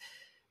 there's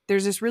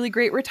this really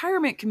great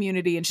retirement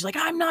community. And she's like,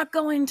 I'm not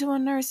going to a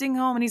nursing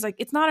home. And he's like,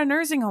 it's not a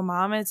nursing home,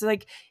 Mom. It's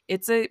like,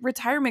 it's a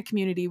retirement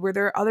community where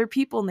there are other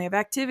people and they have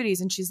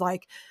activities. And she's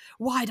like,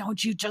 why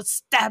don't you just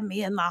stab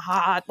me in the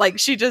heart? Like,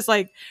 she just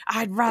like,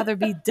 I'd rather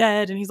be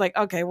dead. And he's like,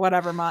 okay,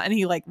 whatever, Ma. And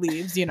he like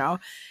leaves, you know?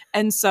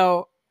 And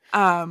so,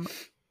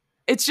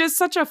 it's just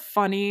such a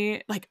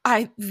funny, like,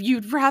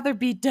 you'd rather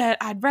be dead.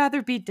 I'd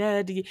rather be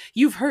dead.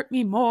 You've hurt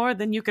me more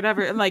than you could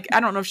ever. And like, I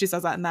don't know if she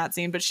says that in that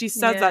scene, but she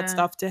says that yeah.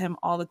 stuff to him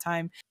all the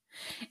time.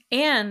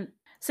 And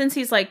since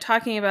he's like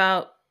talking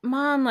about,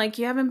 Mom, like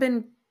you haven't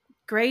been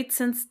great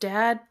since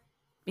dad,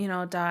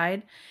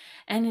 died.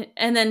 And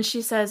then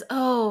she says,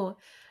 "Oh,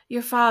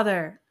 your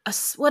father,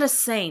 what a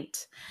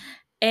saint."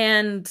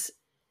 And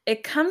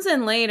it comes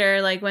in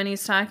later, like when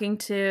he's talking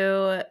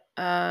to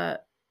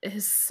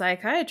his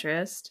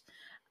psychiatrist,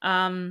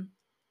 um,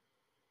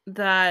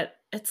 that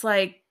it's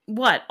like,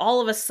 what?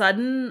 All of a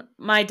sudden,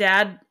 my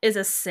dad is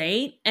a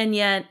saint, and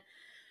yet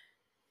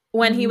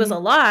when he was Mm-hmm.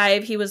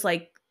 alive, he was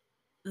like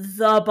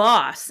the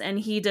boss, and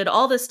he did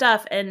all this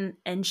stuff, and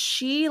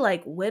she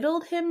like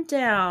whittled him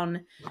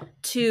down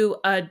to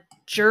a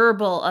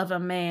gerbil of a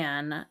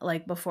man,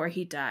 like before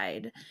he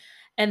died,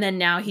 and then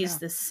now he's Yeah.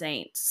 the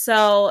saint.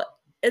 So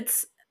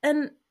it's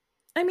and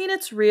I mean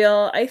it's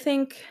real. I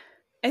think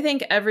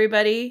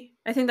everybody,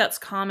 I think that's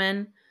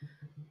common,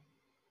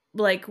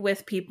 like with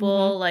Mm-hmm.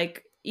 people,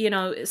 like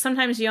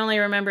sometimes you only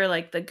remember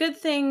like the good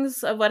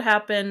things of what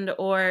happened,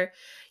 or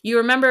you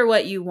remember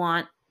what you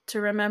want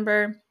to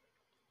remember.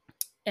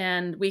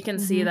 And we can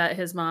see Mm-hmm. that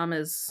his mom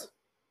is,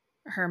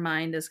 her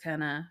mind is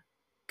kind of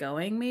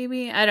going,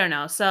 maybe, I don't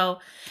know. So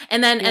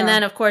and Yeah.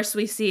 then of course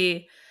we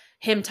see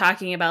him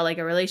talking about like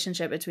a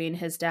relationship between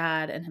his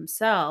dad and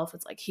himself.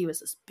 It's like he was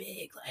this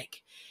big,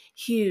 like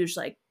huge,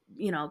 like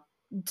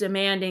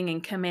demanding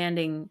and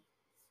commanding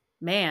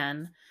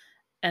man,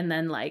 and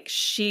then like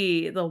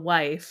she, the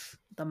wife,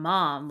 the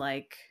mom,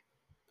 like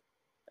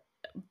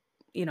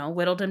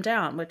whittled him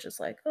down, which is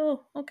like,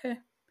 oh, okay.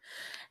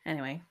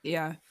 Anyway.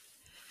 Yeah.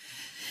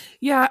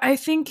 Yeah. I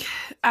think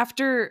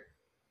after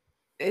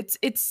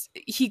it's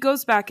he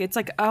goes back, it's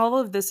like all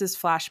of this is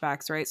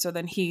flashbacks, right? So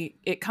then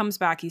it comes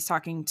back, he's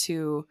talking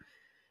to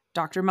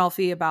Dr.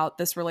 Melfi about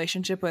this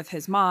relationship with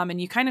his mom, and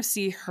you kind of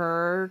see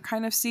her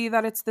kind of see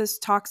that it's this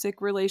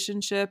toxic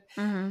relationship.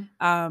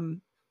 Mm-hmm.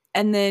 Um,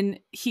 and then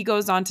he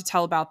goes on to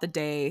tell about the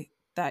day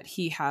that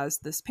he has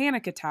this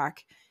panic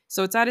attack.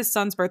 So it's at his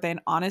son's birthday, and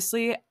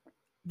honestly,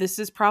 this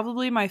is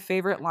probably my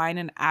favorite line,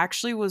 and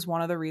actually was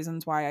one of the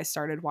reasons why I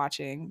started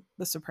watching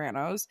The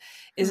Sopranos.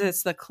 Is Hmm.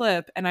 it's the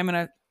clip, and I'm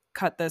gonna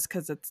cut this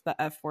because it's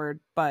the F word,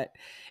 but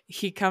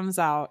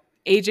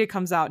AJ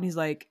comes out and he's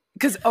like,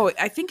 because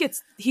I think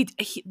it's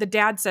the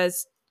dad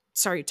says,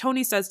 sorry,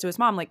 Tony says to his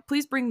mom, like,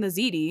 please bring the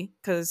ziti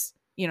because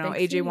Big AJ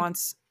city.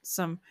 wants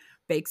some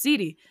baked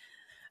ziti.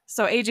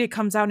 So AJ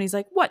comes out and he's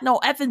like, what? No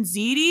effing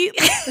ziti?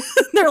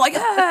 They're like,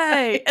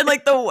 hey. And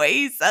like the way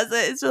he says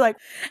it, it's just like,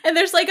 And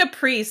there's like a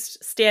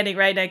priest standing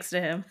right next to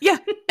him. yeah.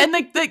 And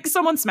like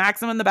someone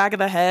smacks him in the back of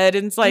the head.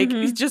 And it's like,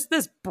 he's Mm-hmm. just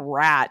this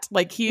brat.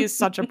 Like he is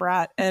such a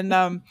brat. And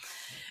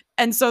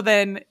so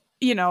then,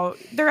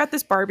 they're at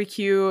this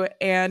barbecue,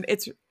 and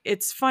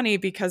it's funny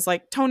because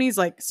like Tony's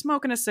like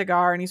smoking a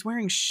cigar and he's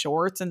wearing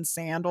shorts and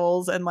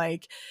sandals, and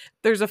like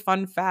there's a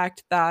fun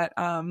fact that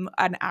an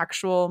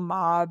actual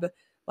mob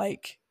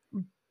like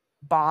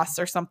boss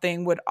or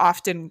something would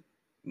often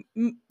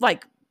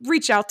like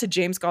reach out to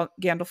James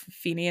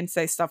Gandolfini and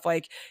say stuff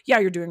like, yeah,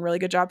 you're doing a really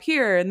good job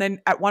here. And then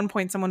at one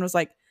point someone was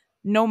like,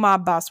 no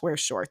mob boss wears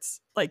shorts.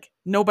 Like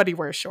nobody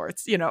wears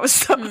shorts,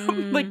 So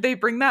like Mm. they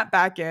bring that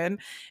back in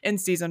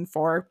season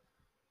 4.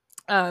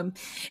 Um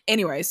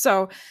anyway,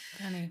 so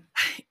Funny.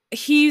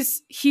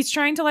 he's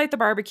trying to light the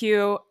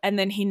barbecue, and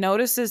then he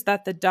notices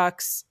that the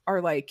ducks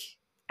are like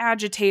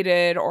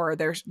agitated, or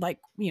they're like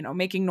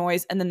making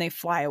noise, and then they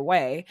fly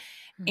away.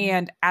 Mm-hmm.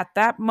 And at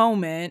that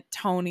moment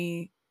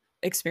Tony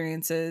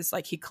experiences,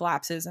 like, he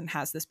collapses and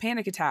has this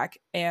panic attack,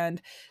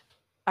 and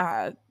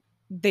uh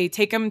they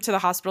take him to the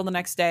hospital the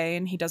next day,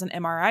 and he does an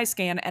MRI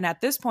scan. And at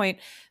this point,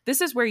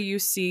 this is where you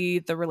see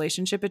the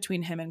relationship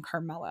between him and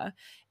Carmela.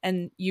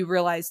 And you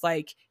realize,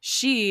 like,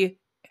 she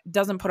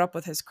doesn't put up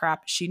with his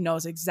crap. She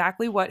knows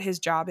exactly what his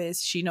job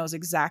is. She knows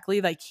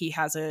exactly, like, he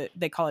has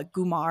they call it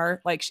gumar.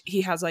 Like,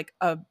 he has, like,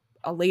 a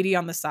lady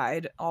on the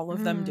side. All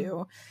of them Mm.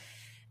 do.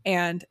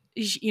 And,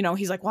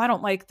 he's like, well, I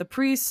don't like the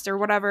priest or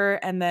whatever.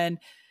 And then,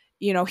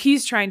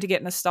 he's trying to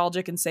get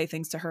nostalgic and say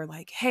things to her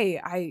like, hey,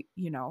 I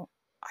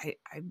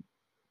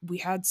we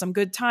had some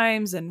good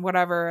times and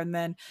whatever. And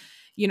then,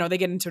 they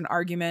get into an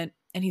argument,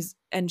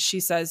 and she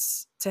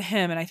says to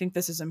him, and I think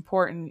this is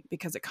important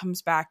because it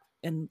comes back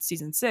in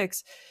season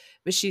 6,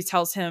 but she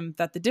tells him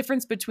that the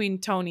difference between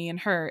Tony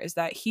and her is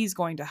that he's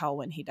going to hell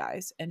when he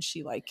dies. And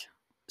she like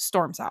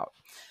storms out.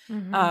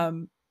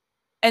 Mm-hmm.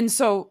 And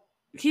so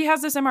he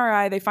has this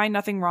MRI, they find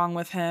nothing wrong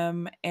with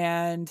him.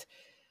 And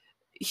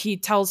he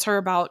tells her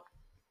about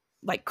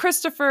like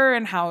Christopher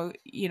and how,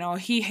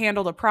 he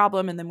handled a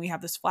problem. And then we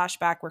have this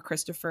flashback where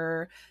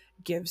Christopher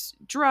gives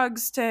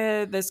drugs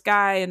to this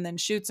guy and then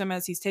shoots him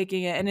as he's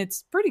taking it. And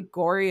it's pretty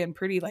gory and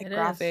pretty like It is.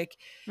 graphic.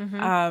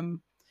 Mm-hmm.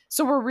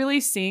 So we're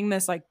really seeing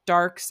this like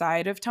dark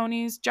side of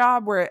Tony's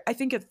job, where I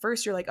think at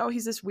first you're like, oh,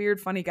 he's this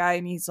weird, funny guy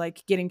and he's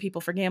like getting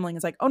people for gambling.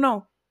 It's like, oh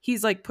no,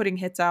 he's like putting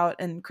hits out,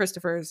 and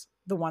Christopher's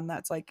the one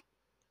that's like,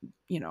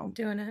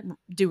 Doing it.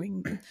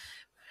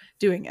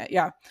 doing it.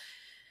 Yeah.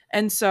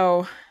 And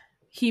so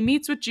he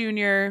meets with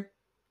Junior,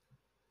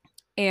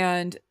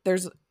 and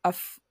there's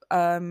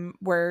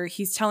where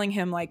he's telling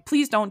him like,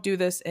 please don't do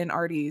this in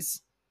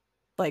Artie's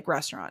like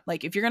restaurant.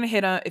 Like if you're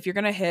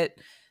gonna hit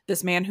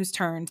this man who's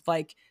turned,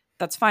 like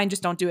that's fine.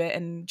 Just don't do it.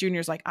 And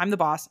Junior's like, I'm the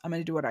boss. I'm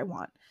going to do what I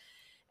want.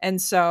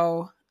 And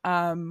so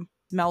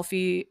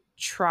Melfi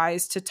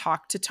tries to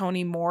talk to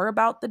Tony more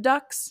about the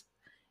ducks.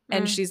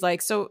 And Mm. she's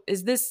like, so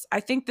I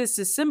think this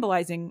is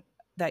symbolizing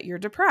that you're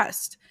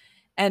depressed.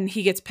 And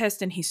he gets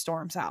pissed and he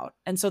storms out.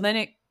 And so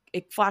then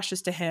it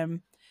flashes to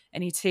him,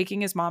 and he's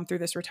taking his mom through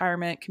this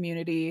retirement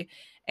community,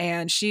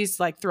 and she's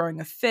like throwing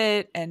a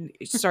fit and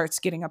starts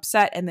getting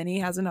upset. And then he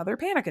has another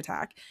panic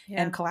attack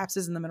and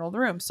collapses in the middle of the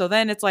room. So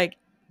then it's like,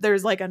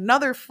 there's like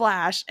another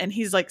flash, and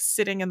he's like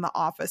sitting in the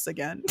office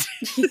again.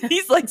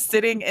 He's like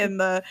sitting in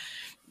the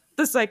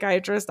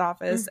psychiatrist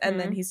office. And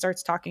then he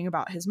starts talking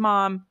about his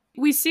mom.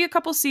 We see a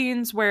couple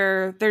scenes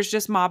where there's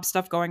just mob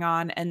stuff going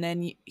on, and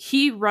then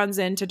he runs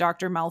into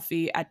Dr.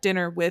 Melfi at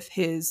dinner with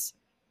his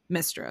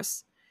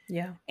mistress.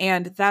 Yeah.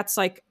 And that's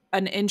like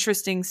an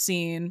interesting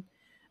scene.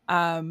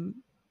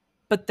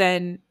 But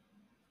then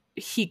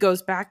he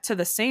goes back to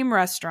the same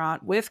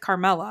restaurant with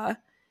Carmela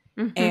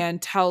and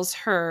tells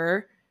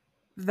her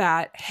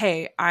that,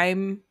 hey,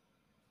 I'm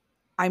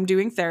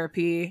doing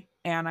therapy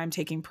and I'm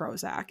taking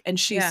Prozac. And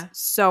she's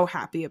so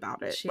happy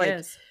about it. She like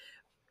is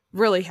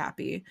really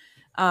happy.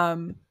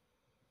 And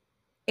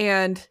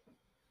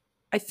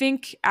I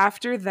think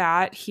after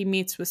that, he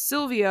meets with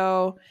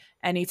Silvio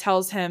and he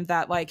tells him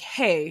that, like,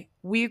 hey,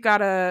 we've got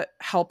to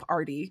help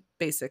Artie,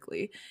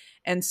 basically.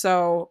 And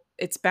so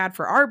it's bad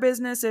for our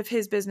business if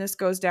his business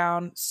goes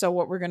down. So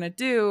what we're going to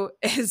do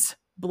is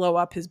blow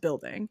up his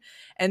building.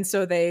 And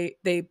so they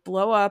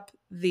blow up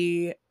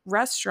the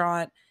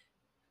restaurant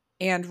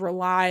and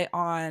rely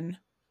on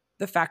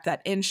the fact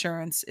that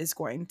insurance is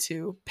going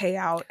to pay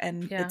out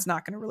and it's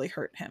not going to really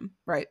hurt him.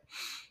 Right.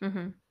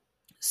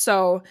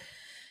 So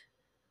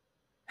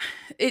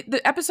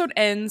the episode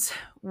ends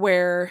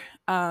where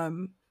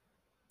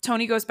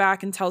Tony goes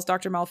back and tells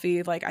Dr.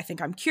 Melfi, like, I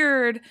think I'm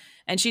cured.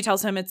 And she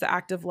tells him it's the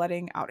act of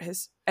letting out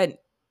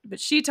but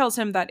she tells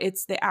him that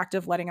it's the act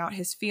of letting out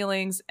his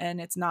feelings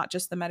and it's not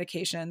just the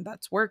medication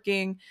that's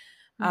working.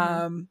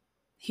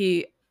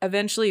 He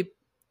eventually,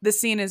 the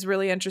scene is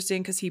really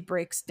interesting because he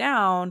breaks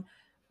down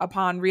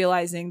upon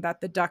realizing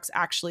that the ducks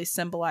actually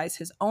symbolize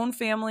his own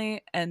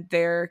family, and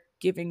they're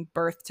giving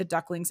birth to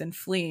ducklings and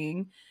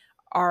fleeing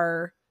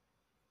are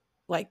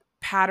like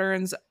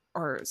patterns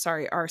are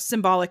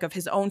symbolic of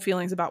his own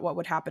feelings about what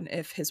would happen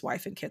if his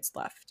wife and kids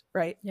left.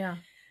 Right. Yeah.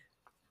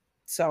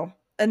 So,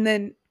 and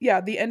then,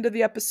 the end of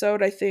the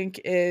episode, I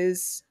think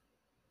is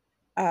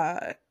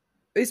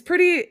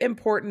pretty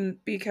important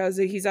because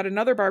he's at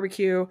another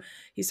barbecue.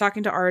 He's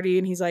talking to Artie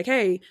and he's like,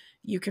 hey,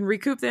 you can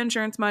recoup the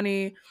insurance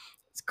money.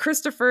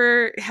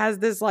 Christopher has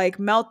this like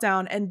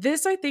meltdown. And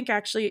this, I think,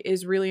 actually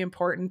is really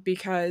important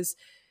because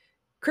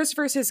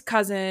Christopher's his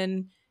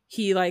cousin.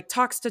 He like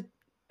talks to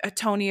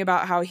Tony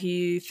about how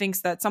he thinks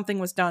that something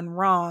was done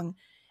wrong.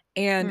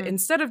 And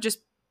instead of just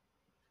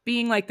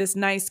being like this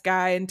nice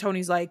guy, and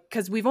Tony's like,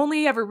 because we've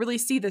only ever really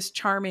see this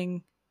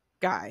charming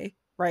guy,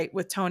 right,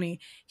 with Tony,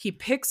 he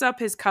picks up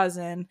his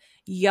cousin,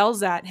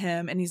 yells at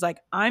him, and he's like,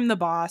 I'm the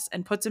boss,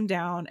 and puts him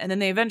down. And then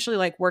they eventually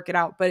like work it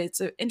out. But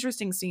it's an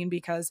interesting scene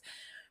because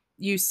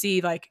you see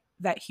like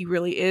that he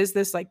really is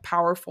this like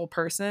powerful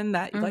person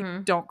that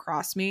like, don't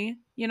cross me,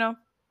 you know?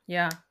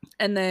 Yeah.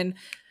 And then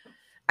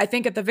I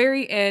think at the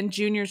very end,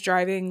 Junior's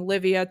driving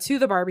Livia to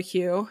the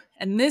barbecue.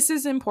 And this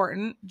is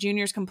important.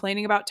 Junior's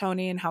complaining about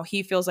Tony and how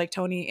he feels like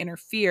Tony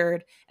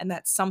interfered and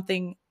that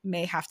something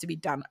may have to be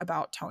done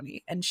about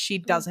Tony. And she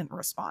doesn't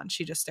respond.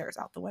 She just stares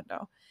out the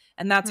window.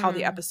 And that's how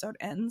the episode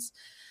ends.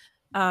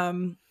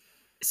 So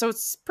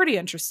it's pretty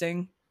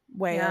interesting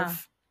way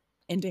of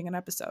ending an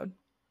episode.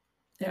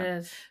 It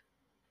is.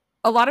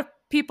 A lot of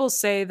people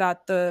say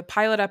that the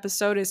pilot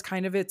episode is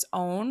kind of its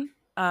own.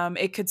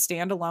 It could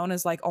stand alone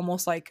as like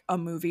almost like a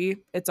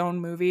movie, its own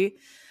movie.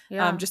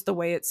 Just the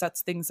way it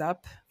sets things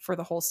up for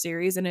the whole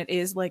series. And it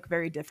is like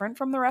very different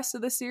from the rest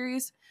of the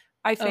series,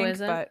 I think.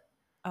 But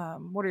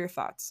what are your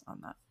thoughts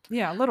on that?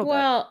 Yeah, a little bit.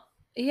 Well,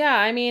 yeah,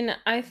 I mean,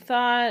 I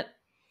thought,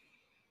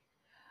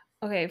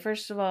 okay,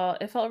 first of all,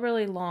 it felt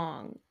really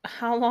long.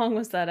 How long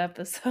was that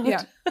episode?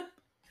 Yeah.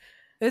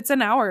 It's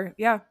an hour.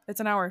 Yeah, it's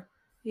an hour.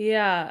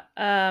 Yeah.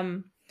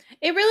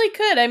 It really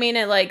could. I mean,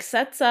 it like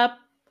sets up,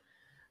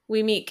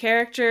 we meet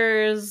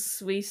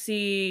characters, we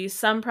see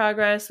some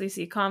progress, we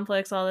see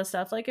conflicts, all this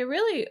stuff. Like it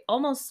really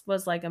almost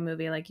was like a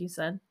movie, like you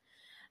said.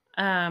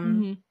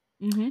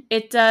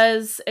 It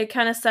does, it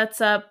kind of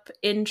sets up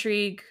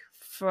intrigue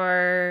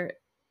for,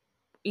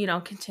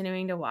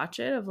 continuing to watch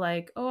it of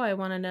like, oh, I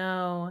want to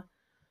know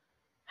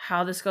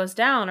how this goes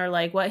down or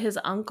like what his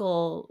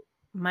uncle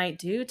might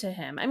do to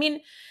him. I mean,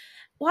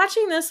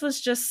 watching this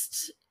was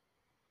just,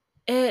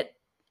 it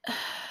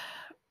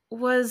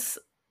was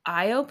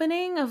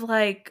eye-opening of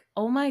like,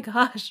 oh my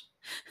gosh,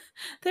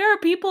 there are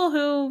people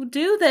who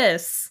do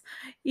this,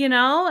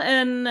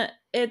 and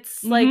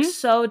it's like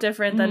so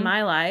different than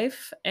my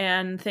life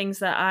and things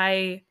that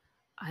I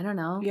don't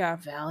know,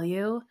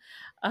 value,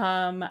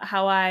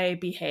 how I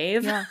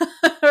behave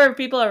or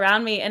people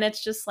around me. And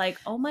it's just like,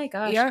 oh my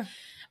gosh. Yeah.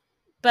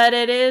 But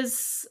it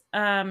is,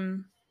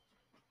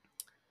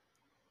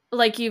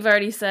 like you've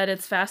already said,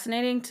 it's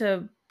fascinating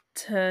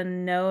to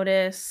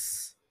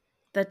notice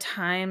the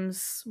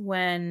times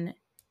when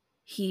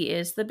he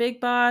is the big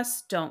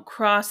boss, don't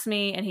cross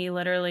me, and he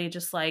literally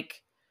just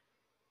like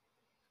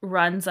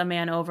runs a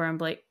man over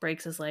and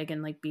breaks his leg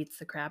and like beats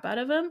the crap out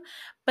of him.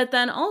 But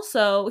then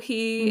also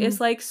he Mhm. is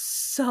like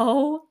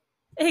so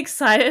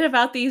excited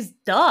about these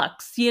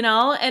ducks, you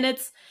know? And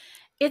it's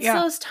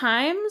Yeah. those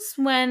times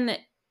when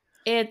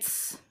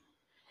it's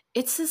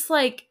it's this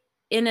like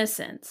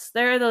innocence.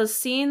 There are those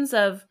scenes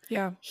of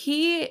Yeah.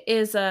 he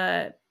is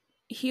a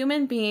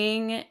human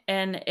being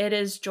and it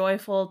is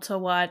joyful to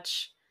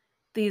watch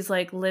these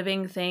like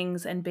living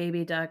things and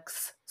baby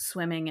ducks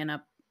swimming in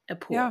a Yeah.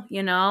 pool,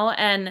 you know?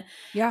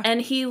 Yeah.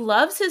 And he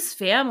loves his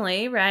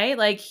family, right?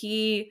 Like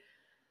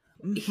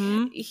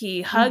Mhm.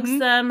 he hugs Mhm.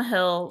 them,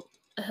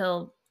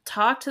 he'll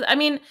talk to them. I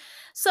mean,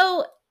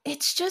 so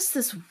it's just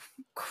this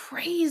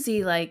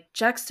crazy like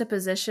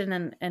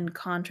juxtaposition and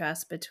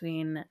contrast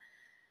between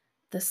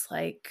this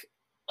like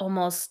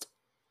almost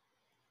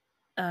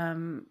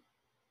um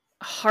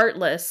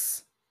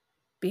heartless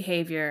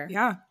behavior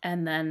Yeah.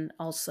 and then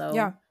Yeah.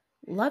 also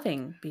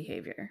loving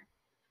behavior.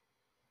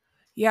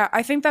 Yeah,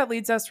 I think that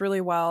leads us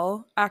really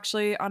well,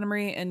 actually,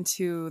 Annemarie,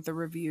 into the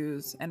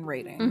reviews and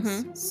ratings.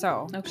 Mhm.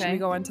 So, should we Okay.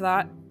 go into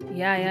that?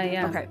 Yeah, yeah,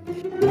 yeah. Okay.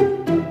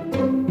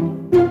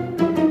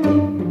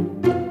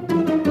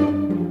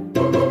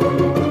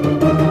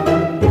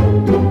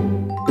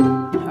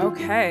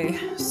 Okay.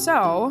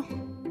 So,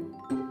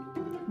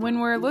 when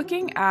we're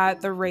looking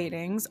at the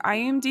ratings,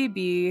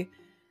 IMDb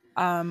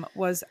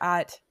was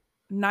at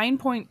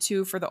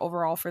 9.2 for the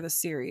overall for the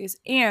series.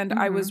 And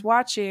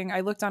Mhm. I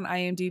looked on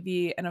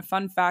IMDb, and a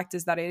fun fact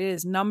is that it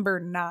is number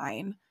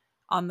 9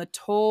 on the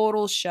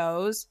total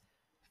shows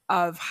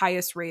of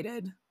highest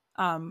rated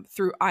on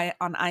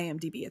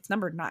IMDb. It's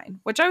number 9,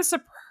 which I was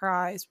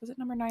surprised. Was it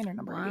number 9 or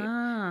number 8?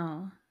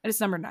 Wow. It's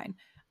number 9.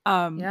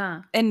 Um,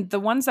 Yeah. and the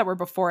ones that were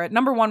before it,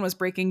 number 1 was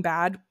Breaking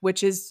Bad,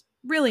 which is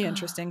really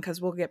interesting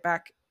because we'll get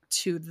back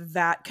to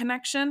that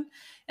connection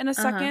in a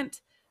Uh-huh.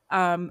 second.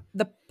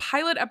 The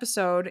pilot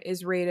episode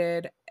is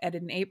rated at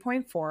an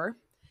 8.4,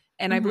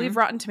 and I believe Mhm.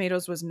 Rotten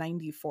Tomatoes was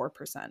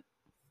 94%,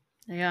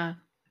 Yeah.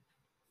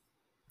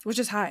 which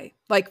is high.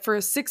 Like for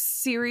a 6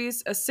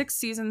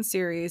 season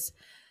series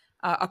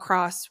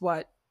across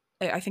what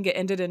I think it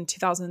ended in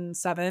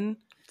 2007,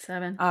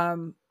 7.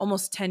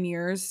 almost 10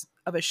 years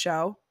of a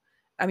show.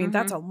 I mean,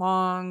 that's a Mhm.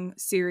 long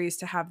series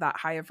to have that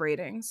high of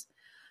ratings.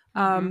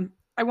 Mhm.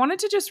 I wanted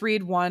to just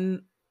read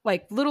one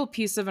like little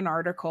piece of an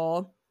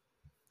article.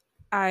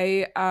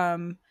 I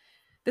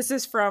This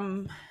is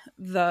from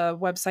the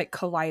website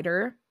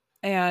Collider,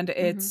 and Mhm.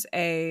 it's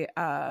a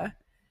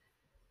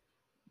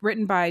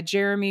written by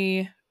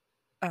Jeremy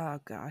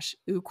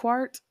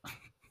Uquart.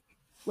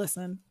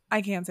 Listen,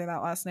 I can't say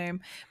that last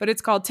name, but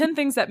it's called 10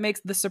 Things That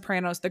Makes The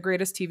Sopranos the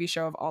Greatest TV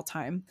Show of All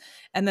Time.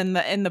 And then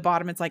in the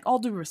bottom, it's like, all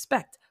due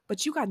respect,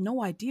 but you got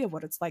no idea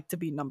what it's like to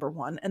be number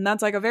one. And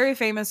that's like a very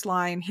famous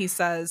line he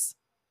says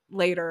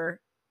later.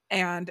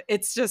 And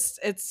it's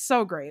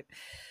so great.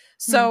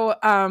 Hmm. So,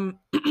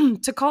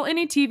 to call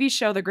any TV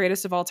show the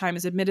greatest of all time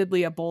is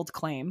admittedly a bold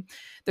claim.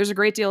 There's a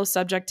great deal of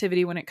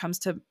subjectivity when it comes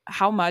to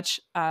how much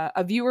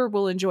a viewer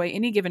will enjoy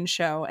any given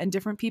show, and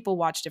different people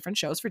watch different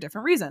shows for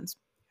different reasons.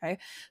 Okay.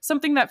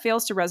 Something that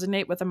fails to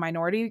resonate with a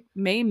minority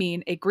may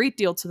mean a great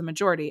deal to the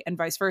majority, and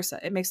vice versa.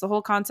 It makes the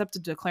whole concept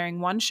of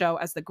declaring one show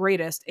as the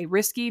greatest a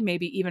risky,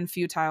 maybe even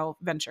futile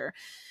venture.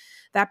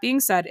 That being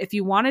said, if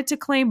you wanted to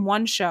claim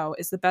one show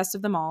is the best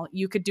of them all,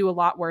 you could do a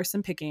lot worse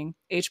than picking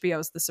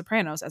HBO's The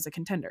Sopranos as a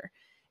contender.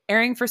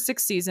 Airing for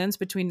 6 seasons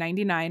between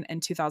 99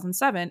 and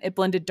 2007, it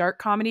blended dark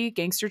comedy,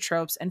 gangster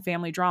tropes, and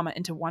family drama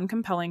into one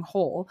compelling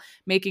whole,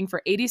 making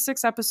for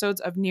 86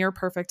 episodes of near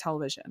perfect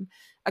television.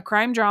 A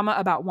crime drama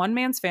about one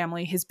man's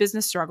family, his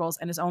business struggles,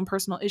 and his own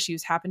personal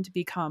issues happened to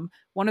become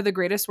one of the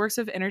greatest works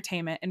of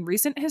entertainment in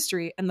recent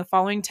history, and the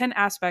following 10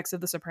 aspects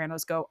of The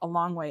Sopranos go a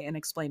long way in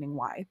explaining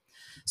why.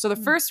 So the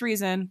Hmm. first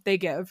reason they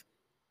give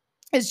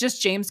is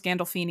just James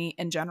Gandolfini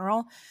in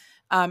general.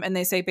 And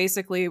they say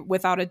basically,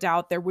 without a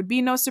doubt, there would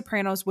be no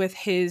Sopranos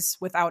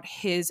without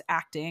his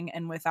acting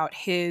and without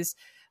his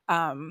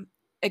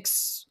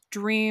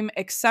extreme,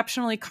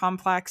 exceptionally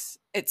complex.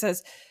 It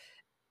says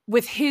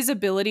with his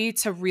ability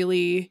to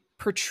really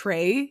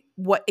portray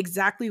what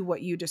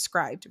you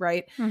described,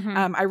 right?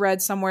 Mhm. I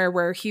read somewhere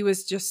where he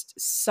was just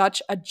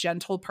such a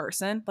gentle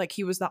person, like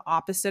he was the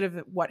opposite of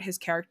what his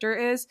character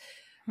is.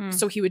 Hmm.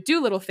 So he would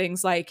do little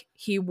things like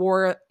he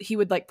would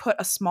like put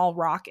a small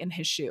rock in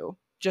his shoe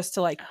just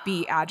to like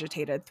be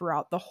agitated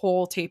throughout the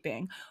whole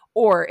taping.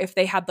 Or if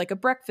they had like a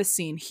breakfast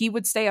scene, he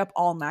would stay up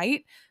all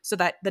night so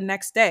that the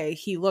next day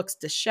he looks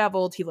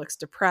disheveled, he looks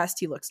depressed,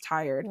 he looks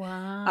tired.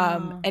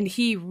 Wow. And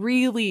he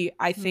really,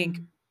 I think,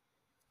 Hmm.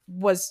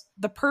 was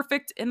the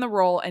perfect in the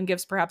role and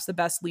gives perhaps the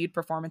best lead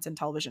performance in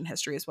television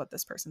history, is what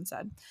this person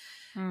said.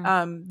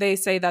 Hmm. They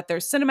say that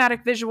there's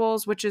cinematic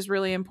visuals, which is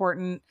really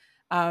important.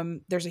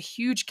 There's a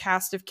huge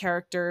cast of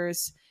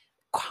characters,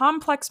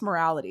 complex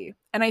morality.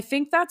 And I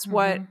think that's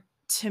what, Mhm.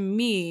 to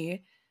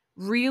me,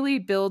 really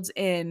builds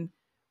in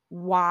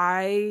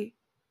why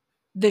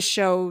the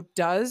show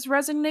does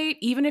resonate.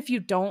 Even if you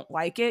don't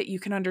like it, you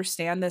can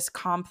understand this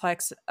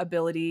complex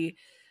ability,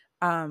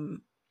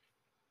 um,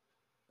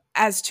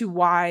 as to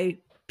why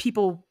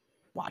people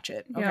watch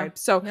it. Yeah. Okay.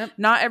 So Yep.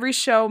 not every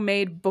show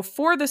made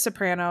before The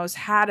Sopranos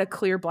had a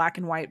clear black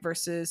and white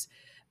versus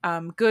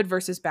good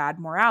versus bad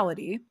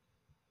morality.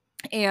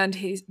 And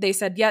they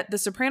said, yet The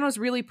Sopranos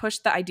really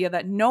pushed the idea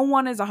that no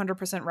one is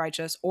 100%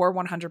 righteous or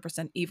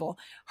 100% evil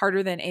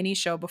harder than any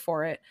show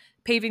before it,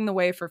 paving the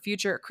way for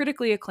future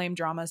critically acclaimed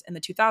dramas in the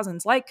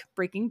 2000s like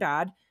Breaking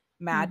Bad,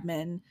 Mad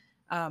Mm.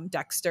 Men,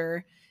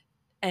 Dexter,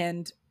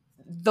 and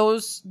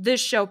this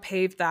show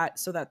paved that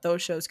so that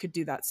those shows could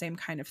do that same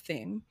kind of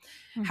thing.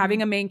 Mm-hmm.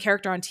 Having a main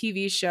character on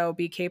TV show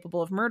be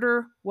capable of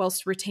murder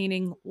whilst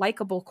retaining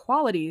likable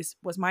qualities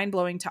was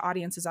mind-blowing to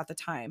audiences at the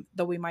time,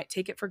 though we might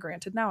take it for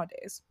granted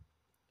nowadays.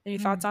 Any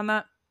thoughts Mm. on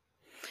that?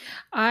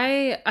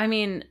 I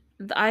mean,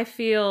 I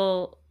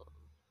feel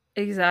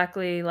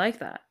exactly like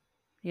that.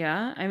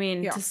 Yeah. I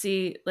mean, Yeah. to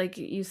see, like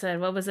you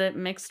said, what was it?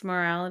 Mixed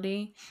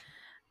morality.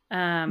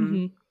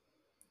 Um,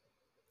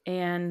 Mm-hmm.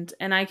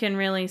 and I can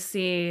really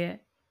see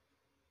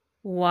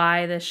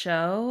why the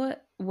show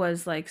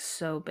was like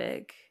so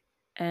big.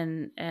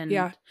 And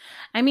Yeah.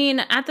 I mean,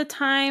 at the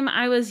time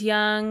I was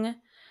young,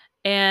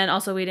 and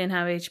also we didn't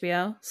have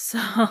HBO. So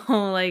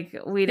like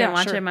we didn't Yeah,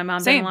 watch it. sure. My mom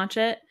didn't Same. watch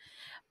it.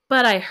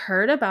 But I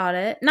heard about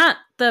it. Not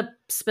the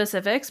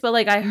specifics, but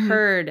like I Mm-hmm.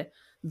 heard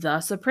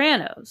The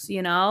Sopranos,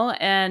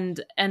 and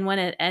when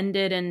it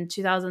ended in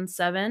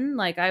 2007,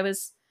 like I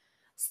was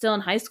still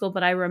in high school,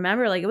 but I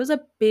remember like it was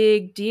a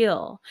big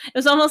deal. It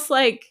was almost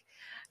like,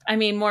 I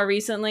mean, more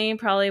recently,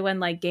 probably when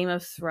like Game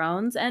of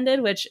Thrones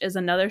ended, which is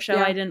another show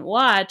I Yeah. didn't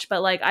watch,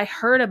 but like I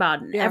heard about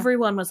it and Yeah.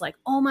 everyone was like,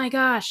 "Oh my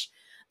gosh,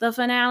 the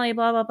finale,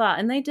 blah blah blah."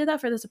 And they did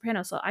that for The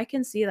Sopranos, so I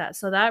can see that.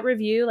 So that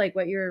review, like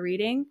what you were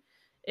reading,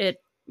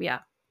 it yeah,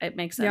 it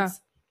makes Yeah.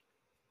 sense.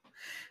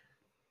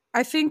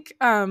 I think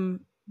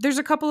there's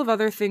a couple of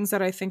other things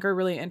that I think are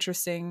really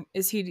interesting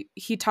is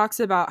he talks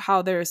about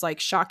how there's like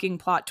shocking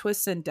plot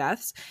twists and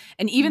deaths.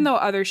 And even Mm. though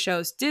other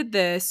shows did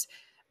this,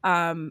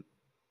 um,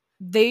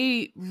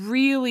 they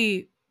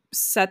really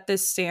set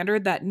this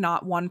standard that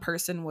not one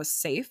person was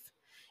safe.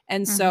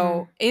 And Mm-hmm.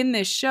 so in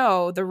this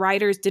show, the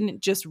writers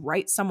didn't just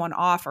write someone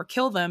off or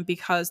kill them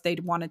because they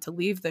wanted to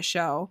leave the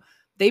show.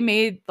 They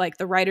made like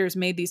the writers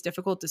made these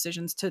difficult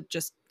decisions to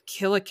just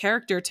kill a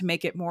character to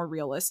make it more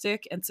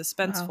realistic and Wow.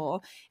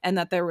 suspenseful, and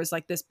that there was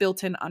like this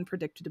built-in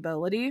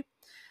unpredictability.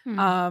 Mm.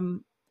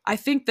 um I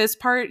think this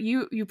part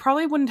you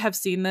probably wouldn't have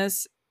seen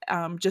this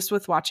just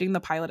with watching the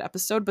pilot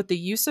episode, but the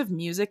use of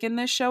music in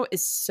this show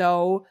is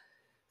so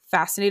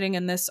fascinating,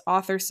 and this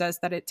author says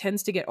that it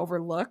tends to get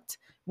overlooked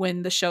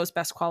when the show's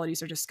best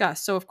qualities are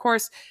discussed. So of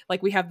course,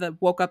 like we have the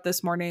Woke Up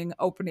This Morning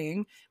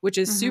opening, which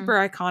is super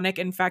Mm-hmm. iconic.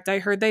 In fact, I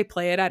heard they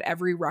play it at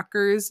every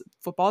Rutgers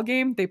football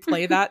game. They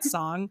play that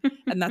song,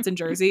 and that's in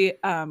Jersey.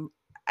 And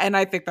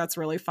I think that's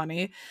really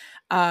funny.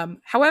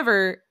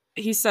 However,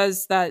 he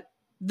says that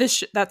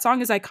that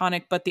song is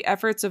iconic, but the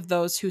efforts of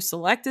those who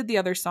selected the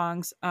other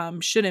songs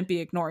shouldn't be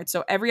ignored.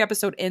 So every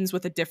episode ends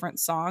with a different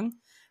song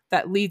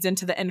that leads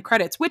into the end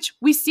credits, which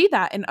we see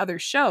that in other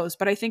shows.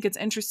 But I think it's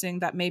interesting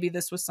that maybe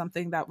this was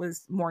something that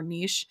was more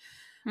niche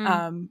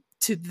Mm.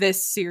 to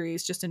this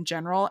series just in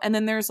general. And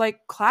then there's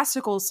like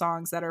classical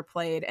songs that are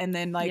played. And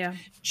then like Yeah.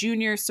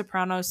 Junior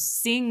Soprano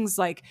sings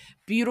like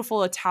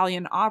beautiful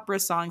Italian opera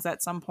songs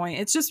at some point.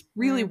 It's just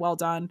really Mm. well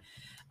done.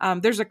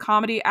 There's a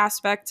comedy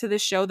aspect to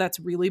this show that's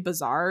really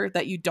bizarre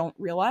that you don't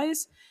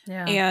realize.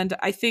 Yeah. And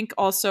I think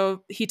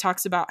also he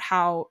talks about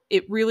how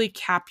it really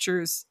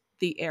captures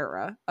the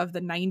era of the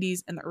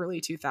 90s and the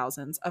early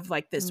 2000s of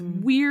like this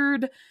Mm.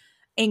 weird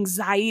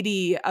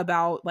anxiety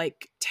about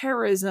like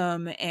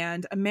terrorism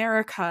and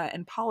America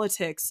and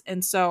politics.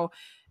 And so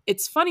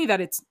it's funny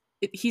that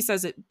he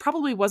says it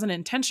probably wasn't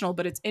intentional,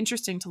 but it's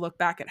interesting to look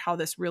back at how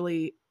this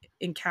really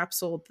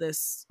encapsulated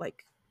this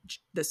like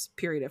this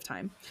period of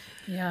time.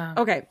 Yeah.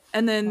 Okay.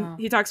 And then Wow.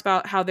 he talks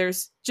about how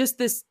there's just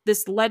this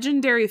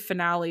legendary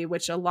finale,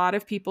 which a lot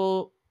of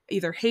people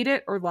either hate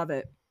it or love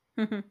it,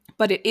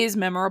 but it is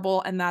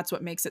memorable, and that's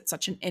what makes it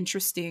such an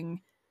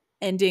interesting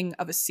ending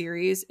of a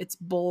series. It's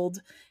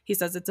bold. He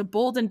says it's a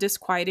bold and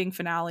disquieting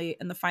finale,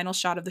 and the final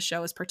shot of the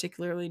show is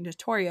particularly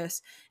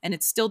notorious, and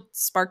it still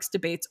sparks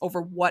debates over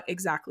what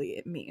exactly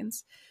it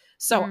means.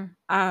 So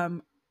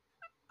Mm.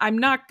 I'm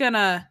not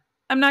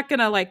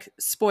gonna like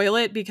spoil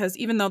it, because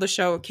even though the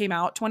show came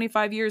out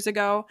 25 years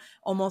ago,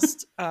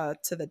 almost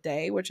to the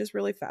day, which is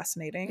really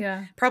fascinating,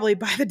 Yeah. probably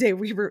by the day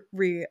we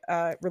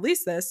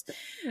release this,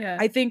 Yeah.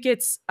 I think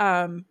it's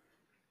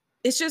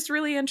just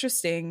really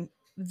interesting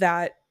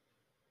that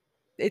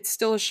it's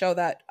still a show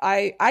that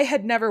I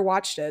had never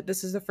watched it.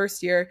 This is the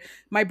first year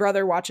my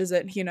brother watches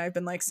it, and he and I have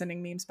been like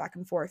sending memes back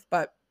and forth.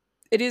 But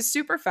it is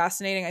super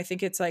fascinating. I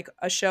think it's like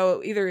a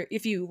show, either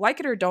if you like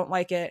it or don't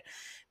like it,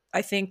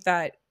 I think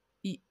that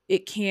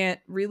it can't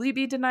really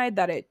be denied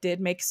that it did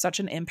make such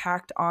an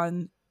impact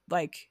on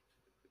like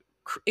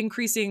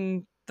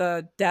increasing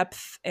the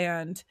depth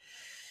and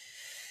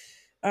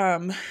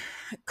um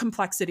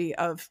complexity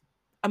of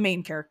a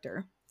main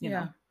character, you Yeah.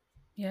 know.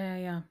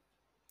 Yeah.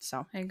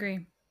 So I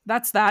agree.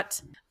 that's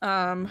that.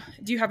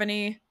 Do you have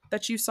any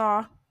that you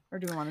saw, or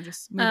do we want to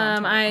just move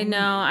on to our I own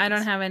know I don't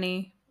ratings? have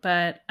any,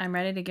 but I'm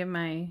ready to give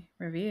my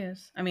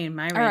reviews. I mean,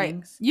 my All right,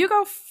 ratings. you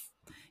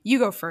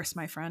go first,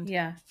 my friend.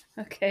 Yeah.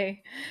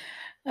 Okay.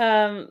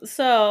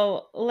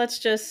 So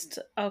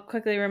I'll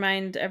quickly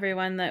remind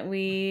everyone that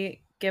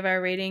we give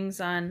our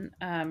ratings on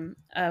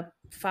a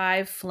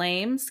 5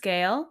 flame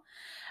scale.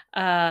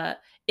 Uh,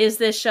 is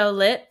this show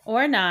lit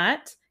or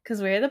not?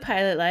 Because we're the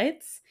pilot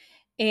lights.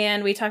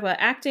 And we talk about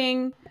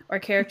acting or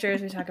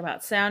characters. We talk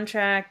about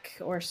soundtrack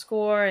or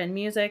score and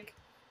music.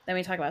 Then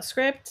we talk about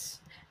script.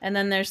 And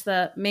then there's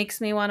the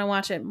makes me want to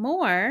watch it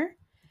more.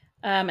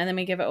 And then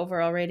we give it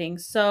overall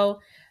ratings.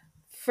 So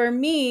for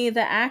me,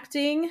 the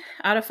acting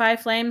out of 5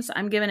 flames,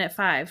 I'm giving it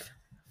 5.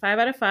 5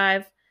 out of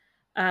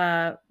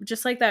 5.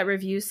 Just like that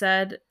review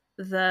said,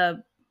 I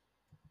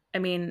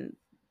mean,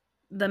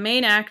 the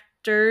main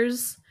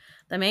actors,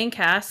 the main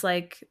cast,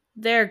 like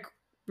they're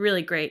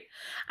really great.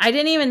 I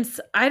don't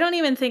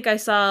even think I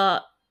saw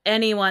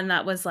anyone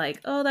that was like,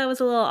 oh, that was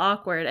a little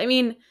awkward. I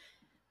mean,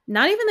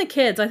 not even the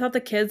kids. I thought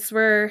the kids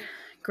were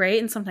great,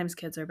 and sometimes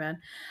kids are bad.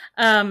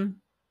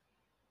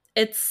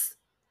 It's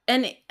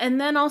and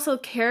then also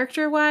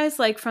character wise,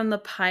 like from the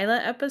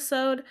pilot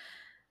episode,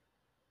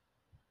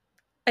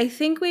 I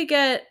think we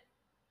get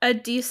a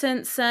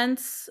decent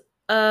sense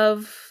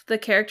of the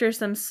characters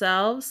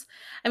themselves.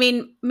 I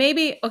mean,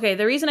 maybe okay,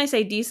 the reason I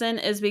say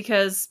decent is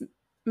because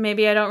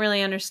maybe I don't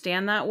really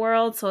understand that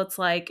world, so it's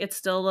like it's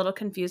still a little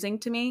confusing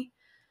to me.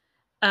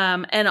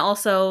 And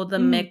also Mm,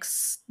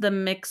 the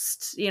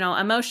mixed,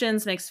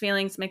 emotions, mixed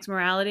feelings, mixed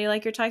morality,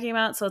 like you're talking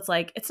about. So it's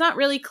like it's not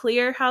really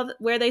clear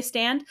where they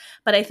stand,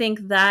 but I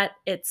think that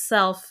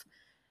itself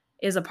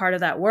is a part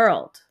of that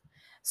world.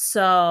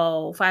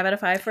 So 5 out of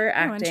 5 for oh,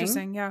 acting.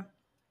 interesting. Yeah.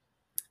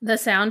 The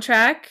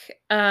soundtrack,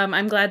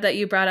 I'm glad that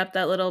you brought up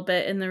that little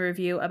bit in the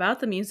review about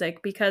the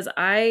music because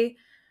I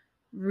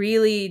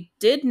really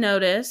did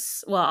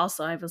notice. Well,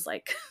 also, I was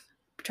like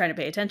trying to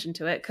pay attention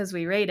to it because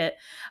we rate it,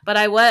 but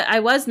I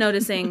was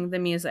noticing the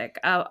music.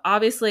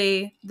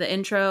 Obviously, the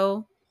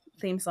intro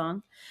theme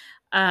song.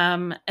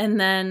 And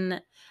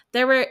then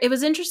it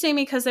was interesting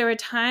because there were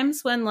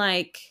times when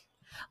like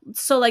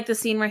the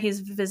scene where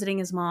he's visiting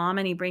his mom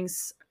and he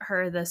brings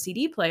her the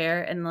CD player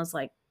and was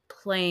like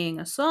playing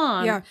a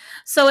song. Yeah.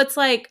 So it's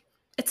like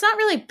it's not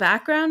really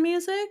background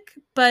music,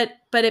 but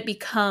it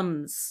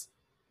became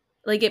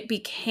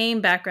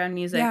background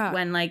music Yeah.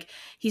 when like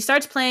he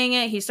starts playing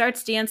it, he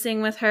starts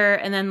dancing with her,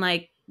 and then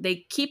like they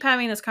keep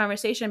having this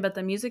conversation, but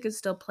the music is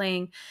still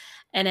playing,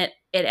 and it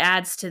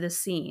adds to the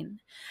scene.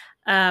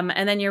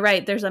 And then you're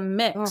right, there's a Oh,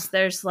 mix. of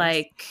There's course.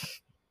 like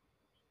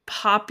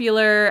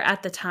popular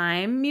at the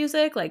time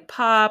music like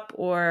pop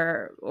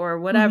or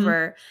Mm-hmm.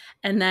 whatever,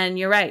 and then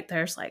you're right,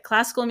 there's like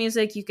classical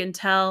music. You can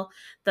tell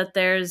that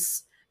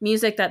there's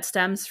music that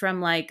stems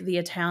from like the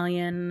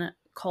Italian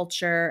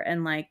culture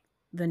and like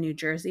the New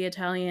Jersey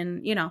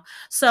Italian,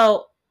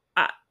 so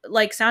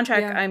like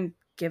soundtrack, Yeah. I'm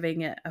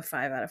giving it a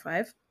 5 out of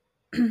 5.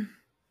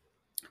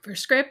 For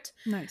script,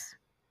 Nice.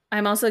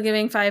 I'm also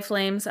giving 5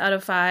 flames out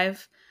of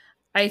 5.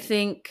 I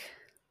think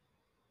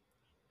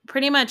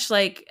pretty much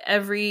like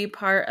every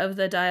part of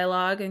the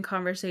dialogue and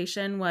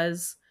conversation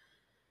was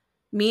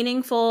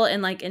meaningful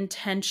and like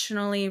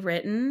intentionally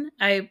written.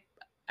 I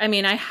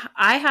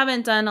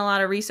haven't done a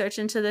lot of research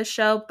into this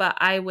show, but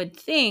I would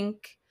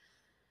think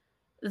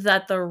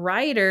that the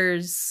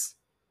writers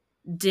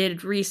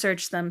did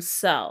research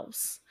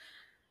themselves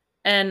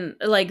and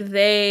like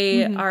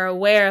they Mm-hmm. are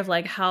aware of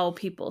like how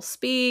people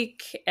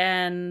speak,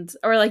 and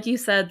or like you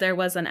said, there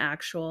was an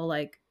actual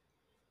like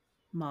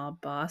mob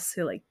boss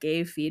who like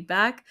gave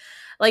feedback.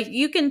 Like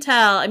you can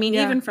tell, I mean,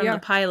 Yeah. even from the Yeah.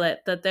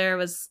 pilot, that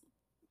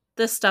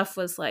this stuff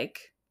was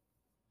like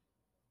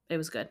it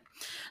was good.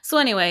 So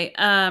anyway,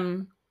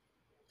 and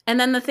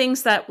then the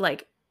things that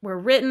like were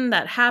written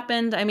that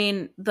happened, I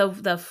mean,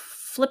 the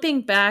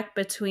flipping back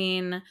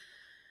between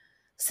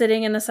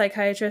sitting in the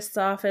psychiatrist's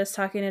office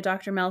talking to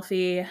Dr.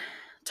 Melfi,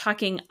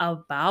 talking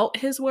about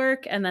his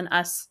work, and then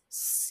us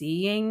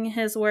seeing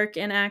his work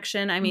in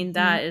action. I mean, Mm-hmm.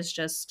 that is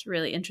just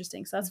really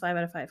interesting. So that's 5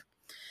 out of 5.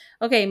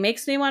 Okay,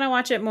 makes me want to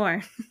watch it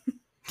more.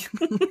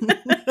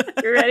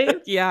 You ready?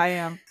 Yeah, I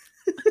am.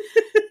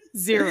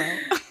 0.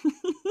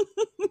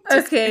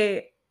 Just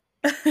kidding.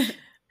 Okay.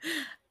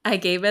 I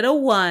gave it a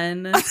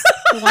 1.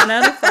 1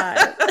 out of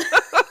 5.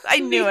 I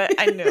knew it.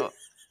 I knew.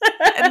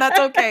 And that's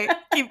okay.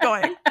 Keep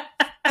going.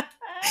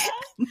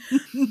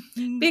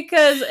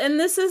 Because, and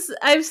this is,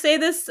 I say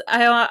this,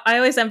 I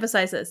always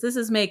emphasize this.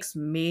 This makes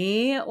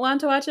me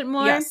want to watch it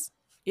more. Yes.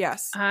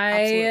 Yes.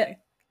 I,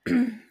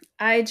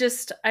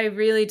 Absolutely. I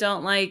really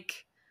don't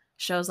like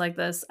shows like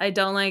this. I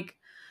don't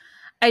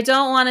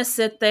want to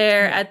sit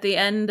there No. at the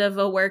end of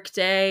a work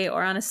day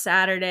or on a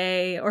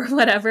Saturday or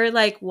whatever,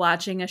 like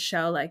watching a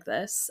show like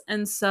this.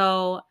 And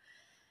so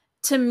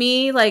to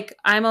me, like,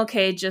 I'm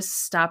okay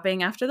just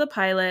stopping after the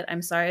pilot.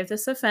 I'm sorry if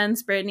this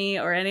offends Brittany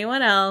or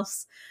anyone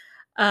else.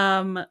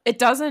 It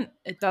doesn't.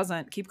 It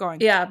doesn't. Keep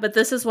going. Yeah, but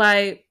this is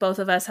why both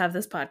of us have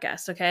this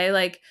podcast, okay?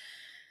 Like,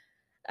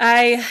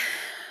 I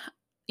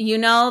you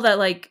know that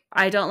like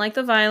I don't like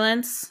the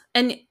violence.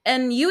 And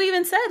you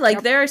even said like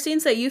Yep. there are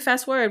scenes that you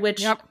fast forward,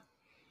 which Yep.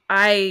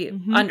 I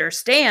Mm-hmm.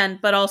 understand,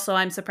 but also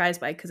I'm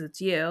surprised by because it's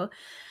you.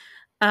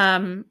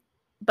 Um,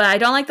 but I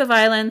don't like the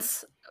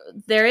violence.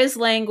 There is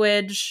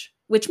language,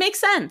 which makes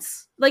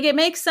sense. Like it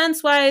makes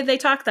sense why they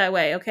talk that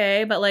way,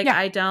 okay? But like Yeah.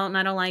 I don't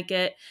like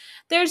it.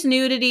 There's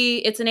nudity.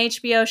 It's an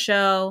HBO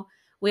show.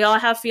 We all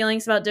have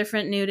feelings about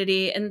different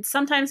nudity, and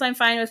sometimes I'm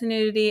fine with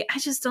nudity. I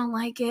just don't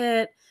like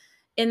it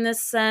in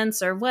this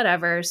sense or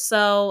whatever.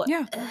 So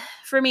Yeah.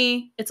 for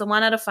me, it's a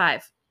 1 out of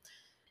 5.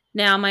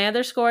 Now my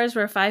other scores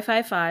were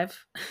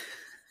 555.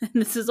 And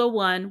this is a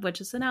 1,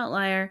 which is an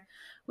outlier,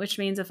 which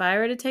means if I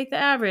were to take the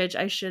average,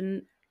 I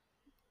shouldn't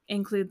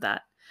include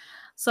that.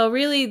 So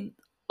really,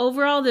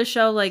 overall, this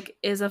show like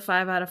is a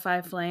 5 out of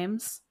 5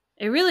 flames.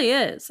 It really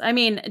is. I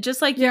mean,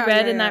 just like you Yeah.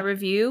 read Yeah. in Yeah. that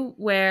review,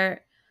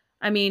 where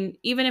I mean,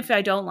 even if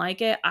I don't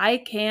like it, I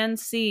can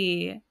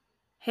see,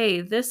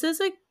 hey, this is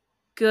a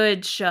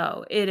good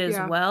show. It is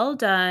Yeah. well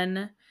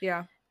done.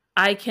 Yeah.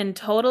 I can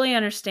totally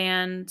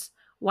understand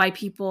why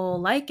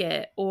people like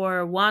it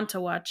or want to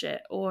watch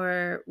it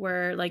or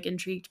were like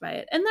intrigued by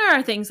it. And there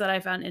are things that I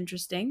found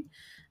interesting,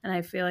 and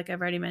I feel like I've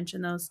already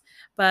mentioned those,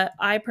 but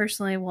I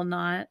personally will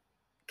not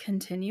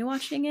continue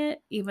watching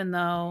it even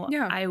though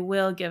Yeah. I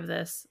will give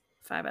this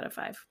 5 out of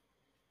 5.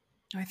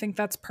 I think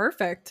that's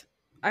perfect.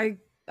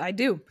 I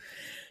do.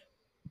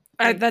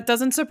 Great. That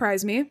doesn't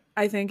surprise me.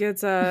 I think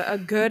it's a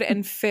good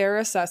and fair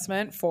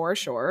assessment for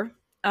sure.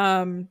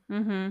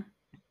 Mhm.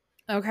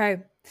 Okay.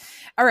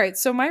 All right.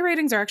 So my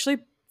ratings are actually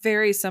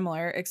very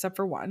similar, except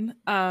for one,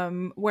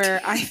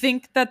 where I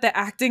think that the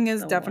acting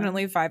is The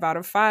definitely one. 5 out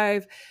of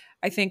 5.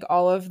 I think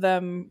all of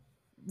them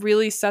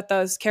really set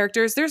those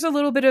characters. There's a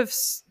little bit of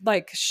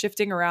like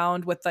shifting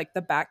around with like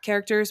the back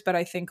characters, but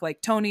I think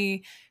like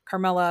Tony,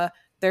 Carmela,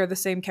 they're the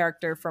same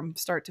character from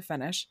start to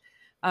finish.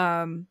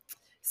 Um,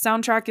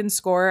 Soundtrack and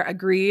score,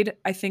 agreed.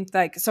 I think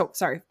like so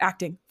sorry,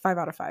 acting 5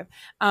 out of 5.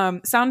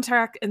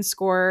 Soundtrack and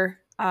score,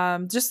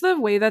 just the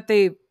way that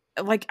they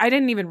like I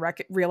didn't even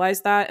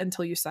realize that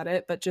until you said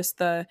it, but just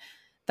the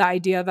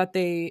idea that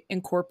they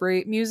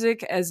incorporate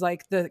music as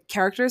like the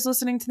characters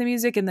listening to the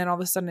music and then all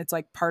of a sudden it's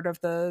like part of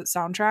the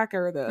soundtrack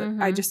or the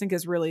I Mhm. just think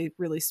is really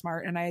really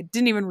smart and I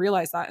didn't even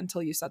realize that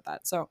until you said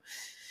that. So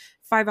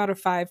 5 out of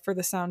 5 for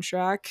the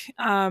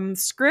soundtrack.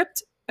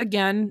 Script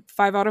again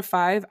 5 out of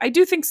 5. I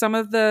do think some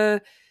of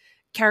the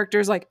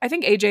characters like I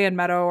think AJ and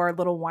Meadow are a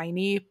little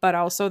whiny, but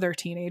also they're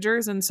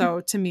teenagers, and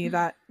so to me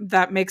that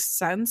makes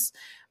sense.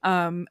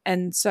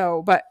 And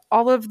so, but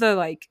all of the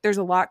like, there's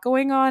a lot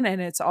going on,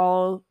 and it's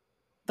all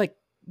like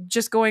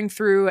just going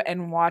through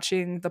and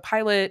watching the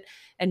pilot,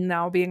 and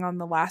now being on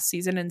the last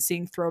season and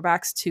seeing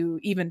throwbacks to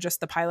even just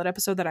the pilot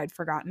episode that I'd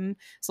forgotten.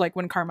 So like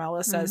when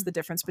Carmela says Mhm. the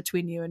difference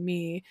between you and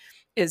me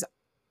is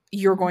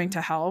you're going Mhm.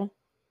 to hell,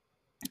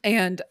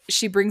 and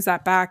she brings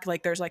that back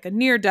like there's like a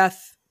near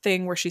death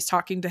thing where she's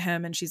talking to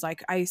him and she's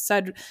like I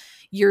said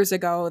years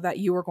ago that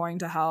you were going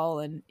to hell,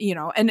 and you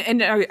know, and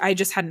I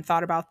just hadn't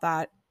thought about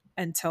that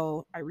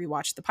until I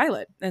rewatched the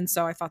pilot, and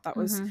so I thought that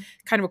was Mhm.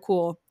 kind of a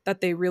cool that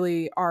they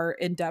really are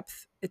in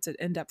depth. It's an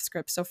in-depth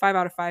script. So 5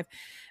 out of 5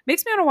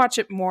 makes me want to watch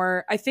it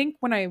more. I think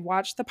when I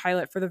watched the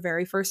pilot for the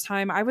very first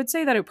time I would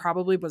say that it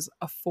probably was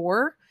a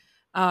 4.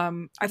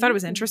 I thought it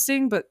was Ooh.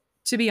 interesting, but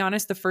to be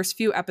honest, the first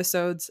few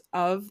episodes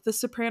of The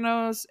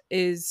Sopranos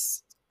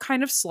is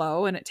kind of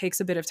slow and it takes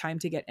a bit of time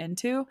to get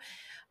into.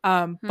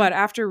 Hmm. But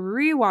after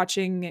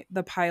rewatching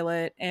the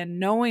pilot and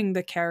knowing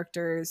the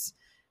characters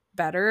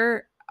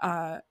better,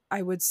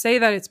 I would say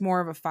that it's more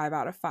of a 5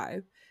 out of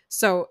 5.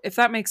 So if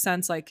that makes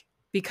sense, like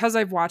because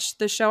I've watched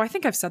the show, I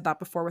think I've said that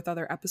before with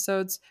other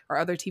episodes or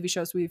other TV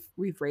shows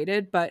we've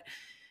rated, but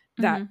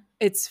that Mhm.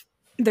 it's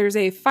there's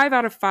a 5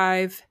 out of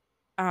 5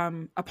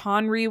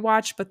 upon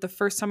rewatch, but the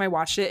first time I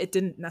watched it, it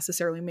didn't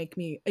necessarily make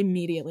me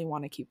immediately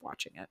want to keep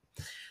watching it.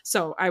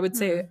 So I would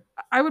say Hmm.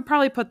 I would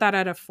probably put that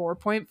at a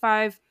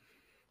 4.5.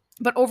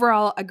 But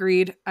overall,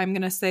 agreed. I'm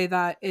going to say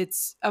that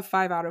it's a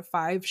 5 out of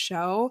 5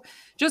 show,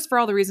 just for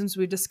all the reasons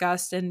we've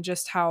discussed and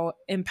just how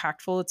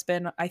impactful it's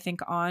been, I think,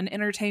 on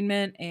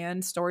entertainment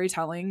and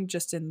storytelling,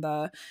 just in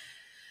the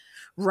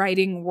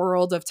writing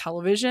world of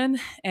television.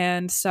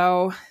 And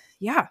so,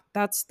 yeah,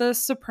 that's The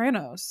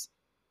Sopranos.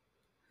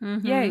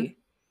 Mhm. Yay.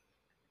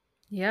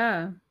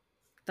 Yeah.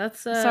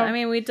 That's I So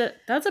mean we did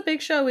that's a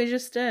big show we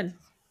just did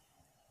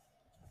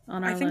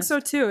on I our think so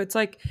list. too. It's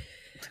like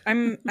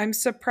I'm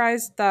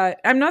surprised that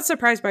I'm not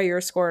surprised by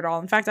your score at all.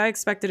 In fact, I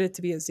expected it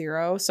to be a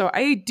 0. So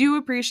I do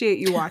appreciate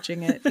you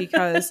watching it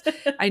because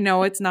I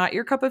know it's not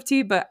your cup of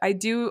tea, but I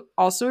do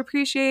also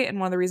appreciate, and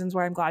one of the reasons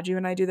why I'm glad you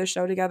and I do this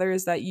show together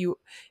is that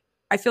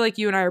I feel like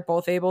you and I are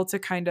both able to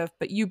kind of,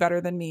 but you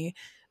better than me,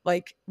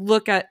 like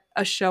look at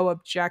a show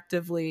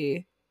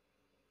objectively,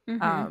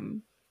 Mhm.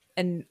 um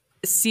and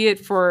see it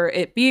for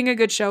it being a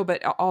good show,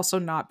 but also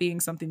not being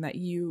something that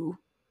you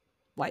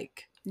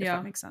like, if that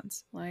Yeah. makes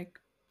sense. Like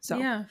So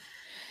yeah.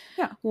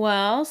 Yeah.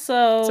 Well,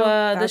 So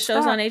the that's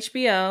show's on that.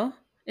 HBO.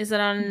 Is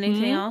it on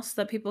anything Hmm. else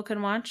that people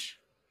can watch?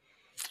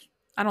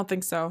 I don't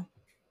think so.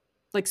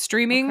 Like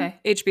streaming, Okay.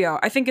 HBO.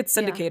 I think it's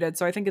Yeah. syndicated,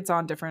 so I think it's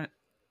on different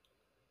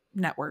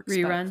networks, but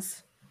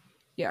Reruns.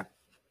 yeah.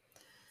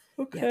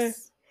 Okay.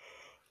 Yes.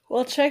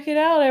 Well, check it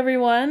out,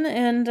 everyone.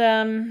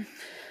 And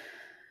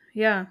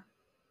yeah,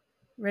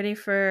 ready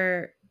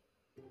for.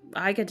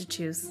 I get to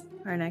choose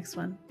our next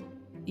one.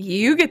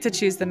 You get to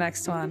choose the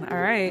next one. All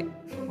right.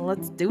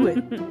 Let's do it.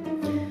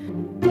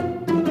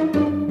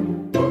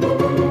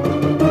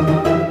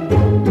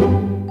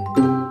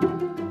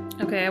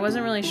 Okay, I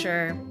wasn't really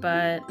sure,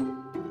 but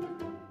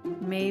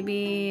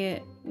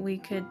maybe we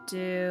could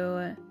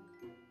do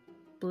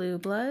Blue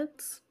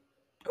Bloods.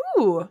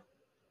 Ooh.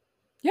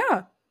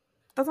 Yeah.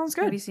 That sounds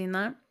Have you good. seen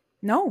that?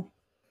 No.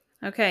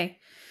 Okay.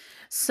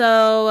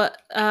 So,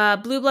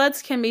 Blue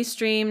Bloods can be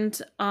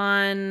streamed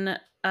on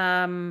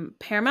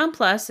Paramount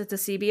Plus. It's a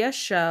CBS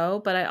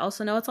show, but I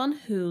also know it's on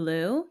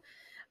Hulu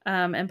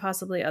and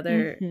possibly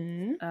other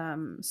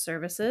Mm-hmm.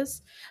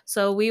 services.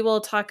 So, we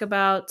will talk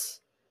about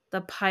the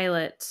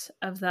pilot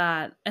of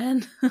that.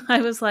 And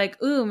I was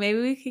like, "Ooh,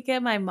 maybe we could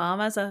get my mom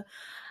as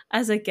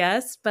a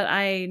guest," but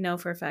I know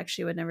for a fact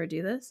she would never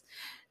do this.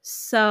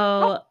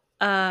 Oh,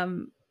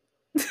 So,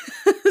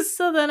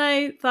 so then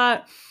I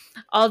thought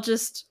I'll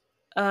just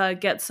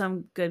get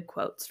some good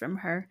quotes from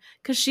her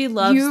because she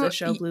loves the you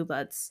show Blue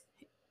Bloods.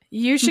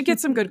 you should get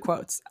some good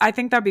quotes. I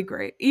think that'd be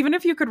great. Even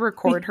if you could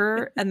record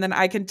her and then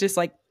I could just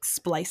like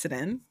splice it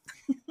in.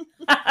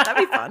 That'd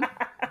be fun.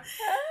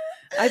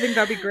 I think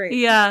that'd be great.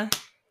 Yeah.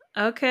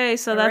 Okay,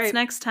 so All that's right.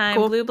 next time.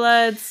 Cool. Blue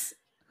Bloods,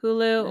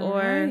 Hulu, All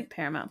or right.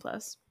 Paramount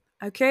Plus.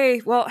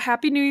 Okay. Well,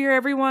 happy New Year,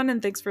 everyone,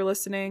 and thanks for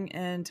listening.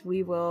 And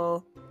we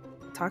will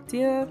talk to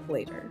you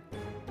later.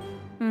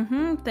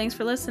 Thanks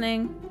for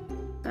listening.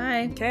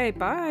 Bye. Okay.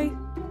 Bye.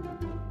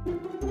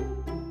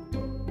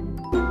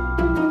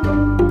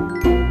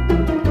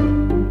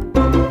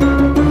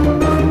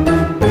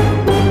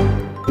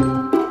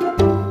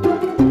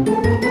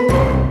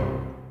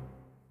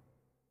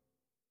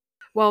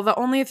 Well, the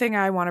only thing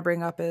I want to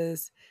bring up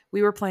is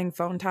we were playing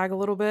phone tag a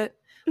little bit,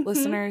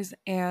 listeners,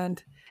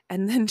 and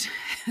then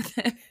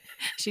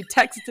she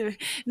texted me.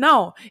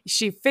 No,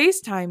 she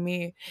FaceTimed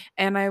me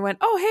and I went,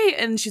 "Oh, hey."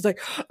 And she's like,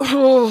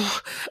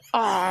 oh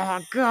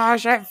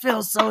gosh, I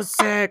feel so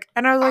sick.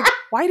 And I was like,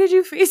 "Why did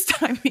you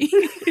FaceTime me?"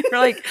 You're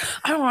like,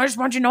 "I don't know, I just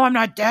want you to know I'm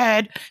not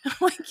dead." I'm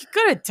like, "You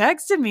could have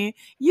texted me.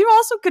 You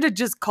also could have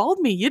just called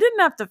me. You didn't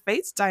have to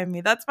FaceTime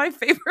me." That's my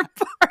favorite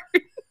part.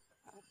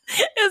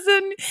 As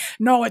in,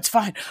 no, it's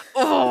fine.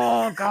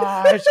 Oh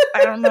gosh,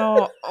 I don't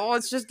know. Oh,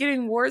 it's just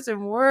getting worse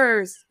and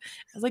worse. I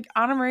was like,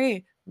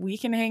 Annemarie, we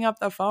can hang up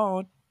the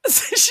phone.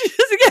 She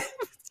just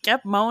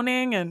kept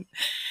moaning and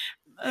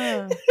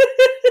oh,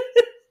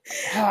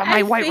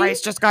 my white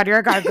rice just got here.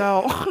 I gotta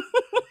go.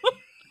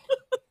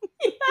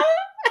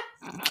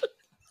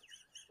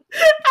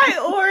 I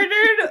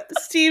ordered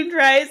steamed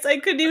rice. I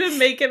couldn't even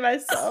make it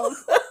myself.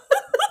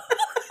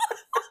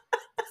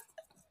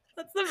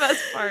 That's the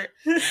best part.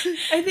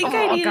 I think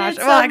I needed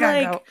some I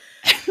gotta go.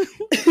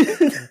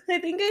 I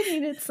think I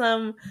needed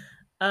some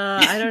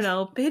I don't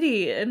know,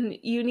 pity, and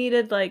you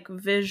needed like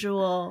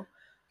visual,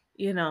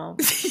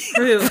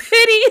 proof.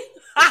 Pity.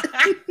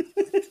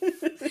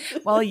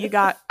 Well, you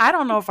got, I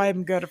don't know if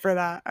I'm good for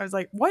that. I was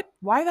like, what?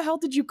 Why the hell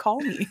did you call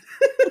me?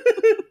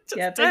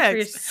 Yeah, thanks for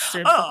your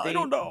sympathy. I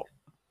don't know.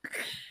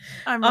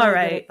 I'm All really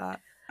right. good at that.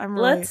 I'm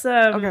really Let's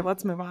okay.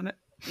 Let's move on.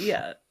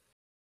 Yeah.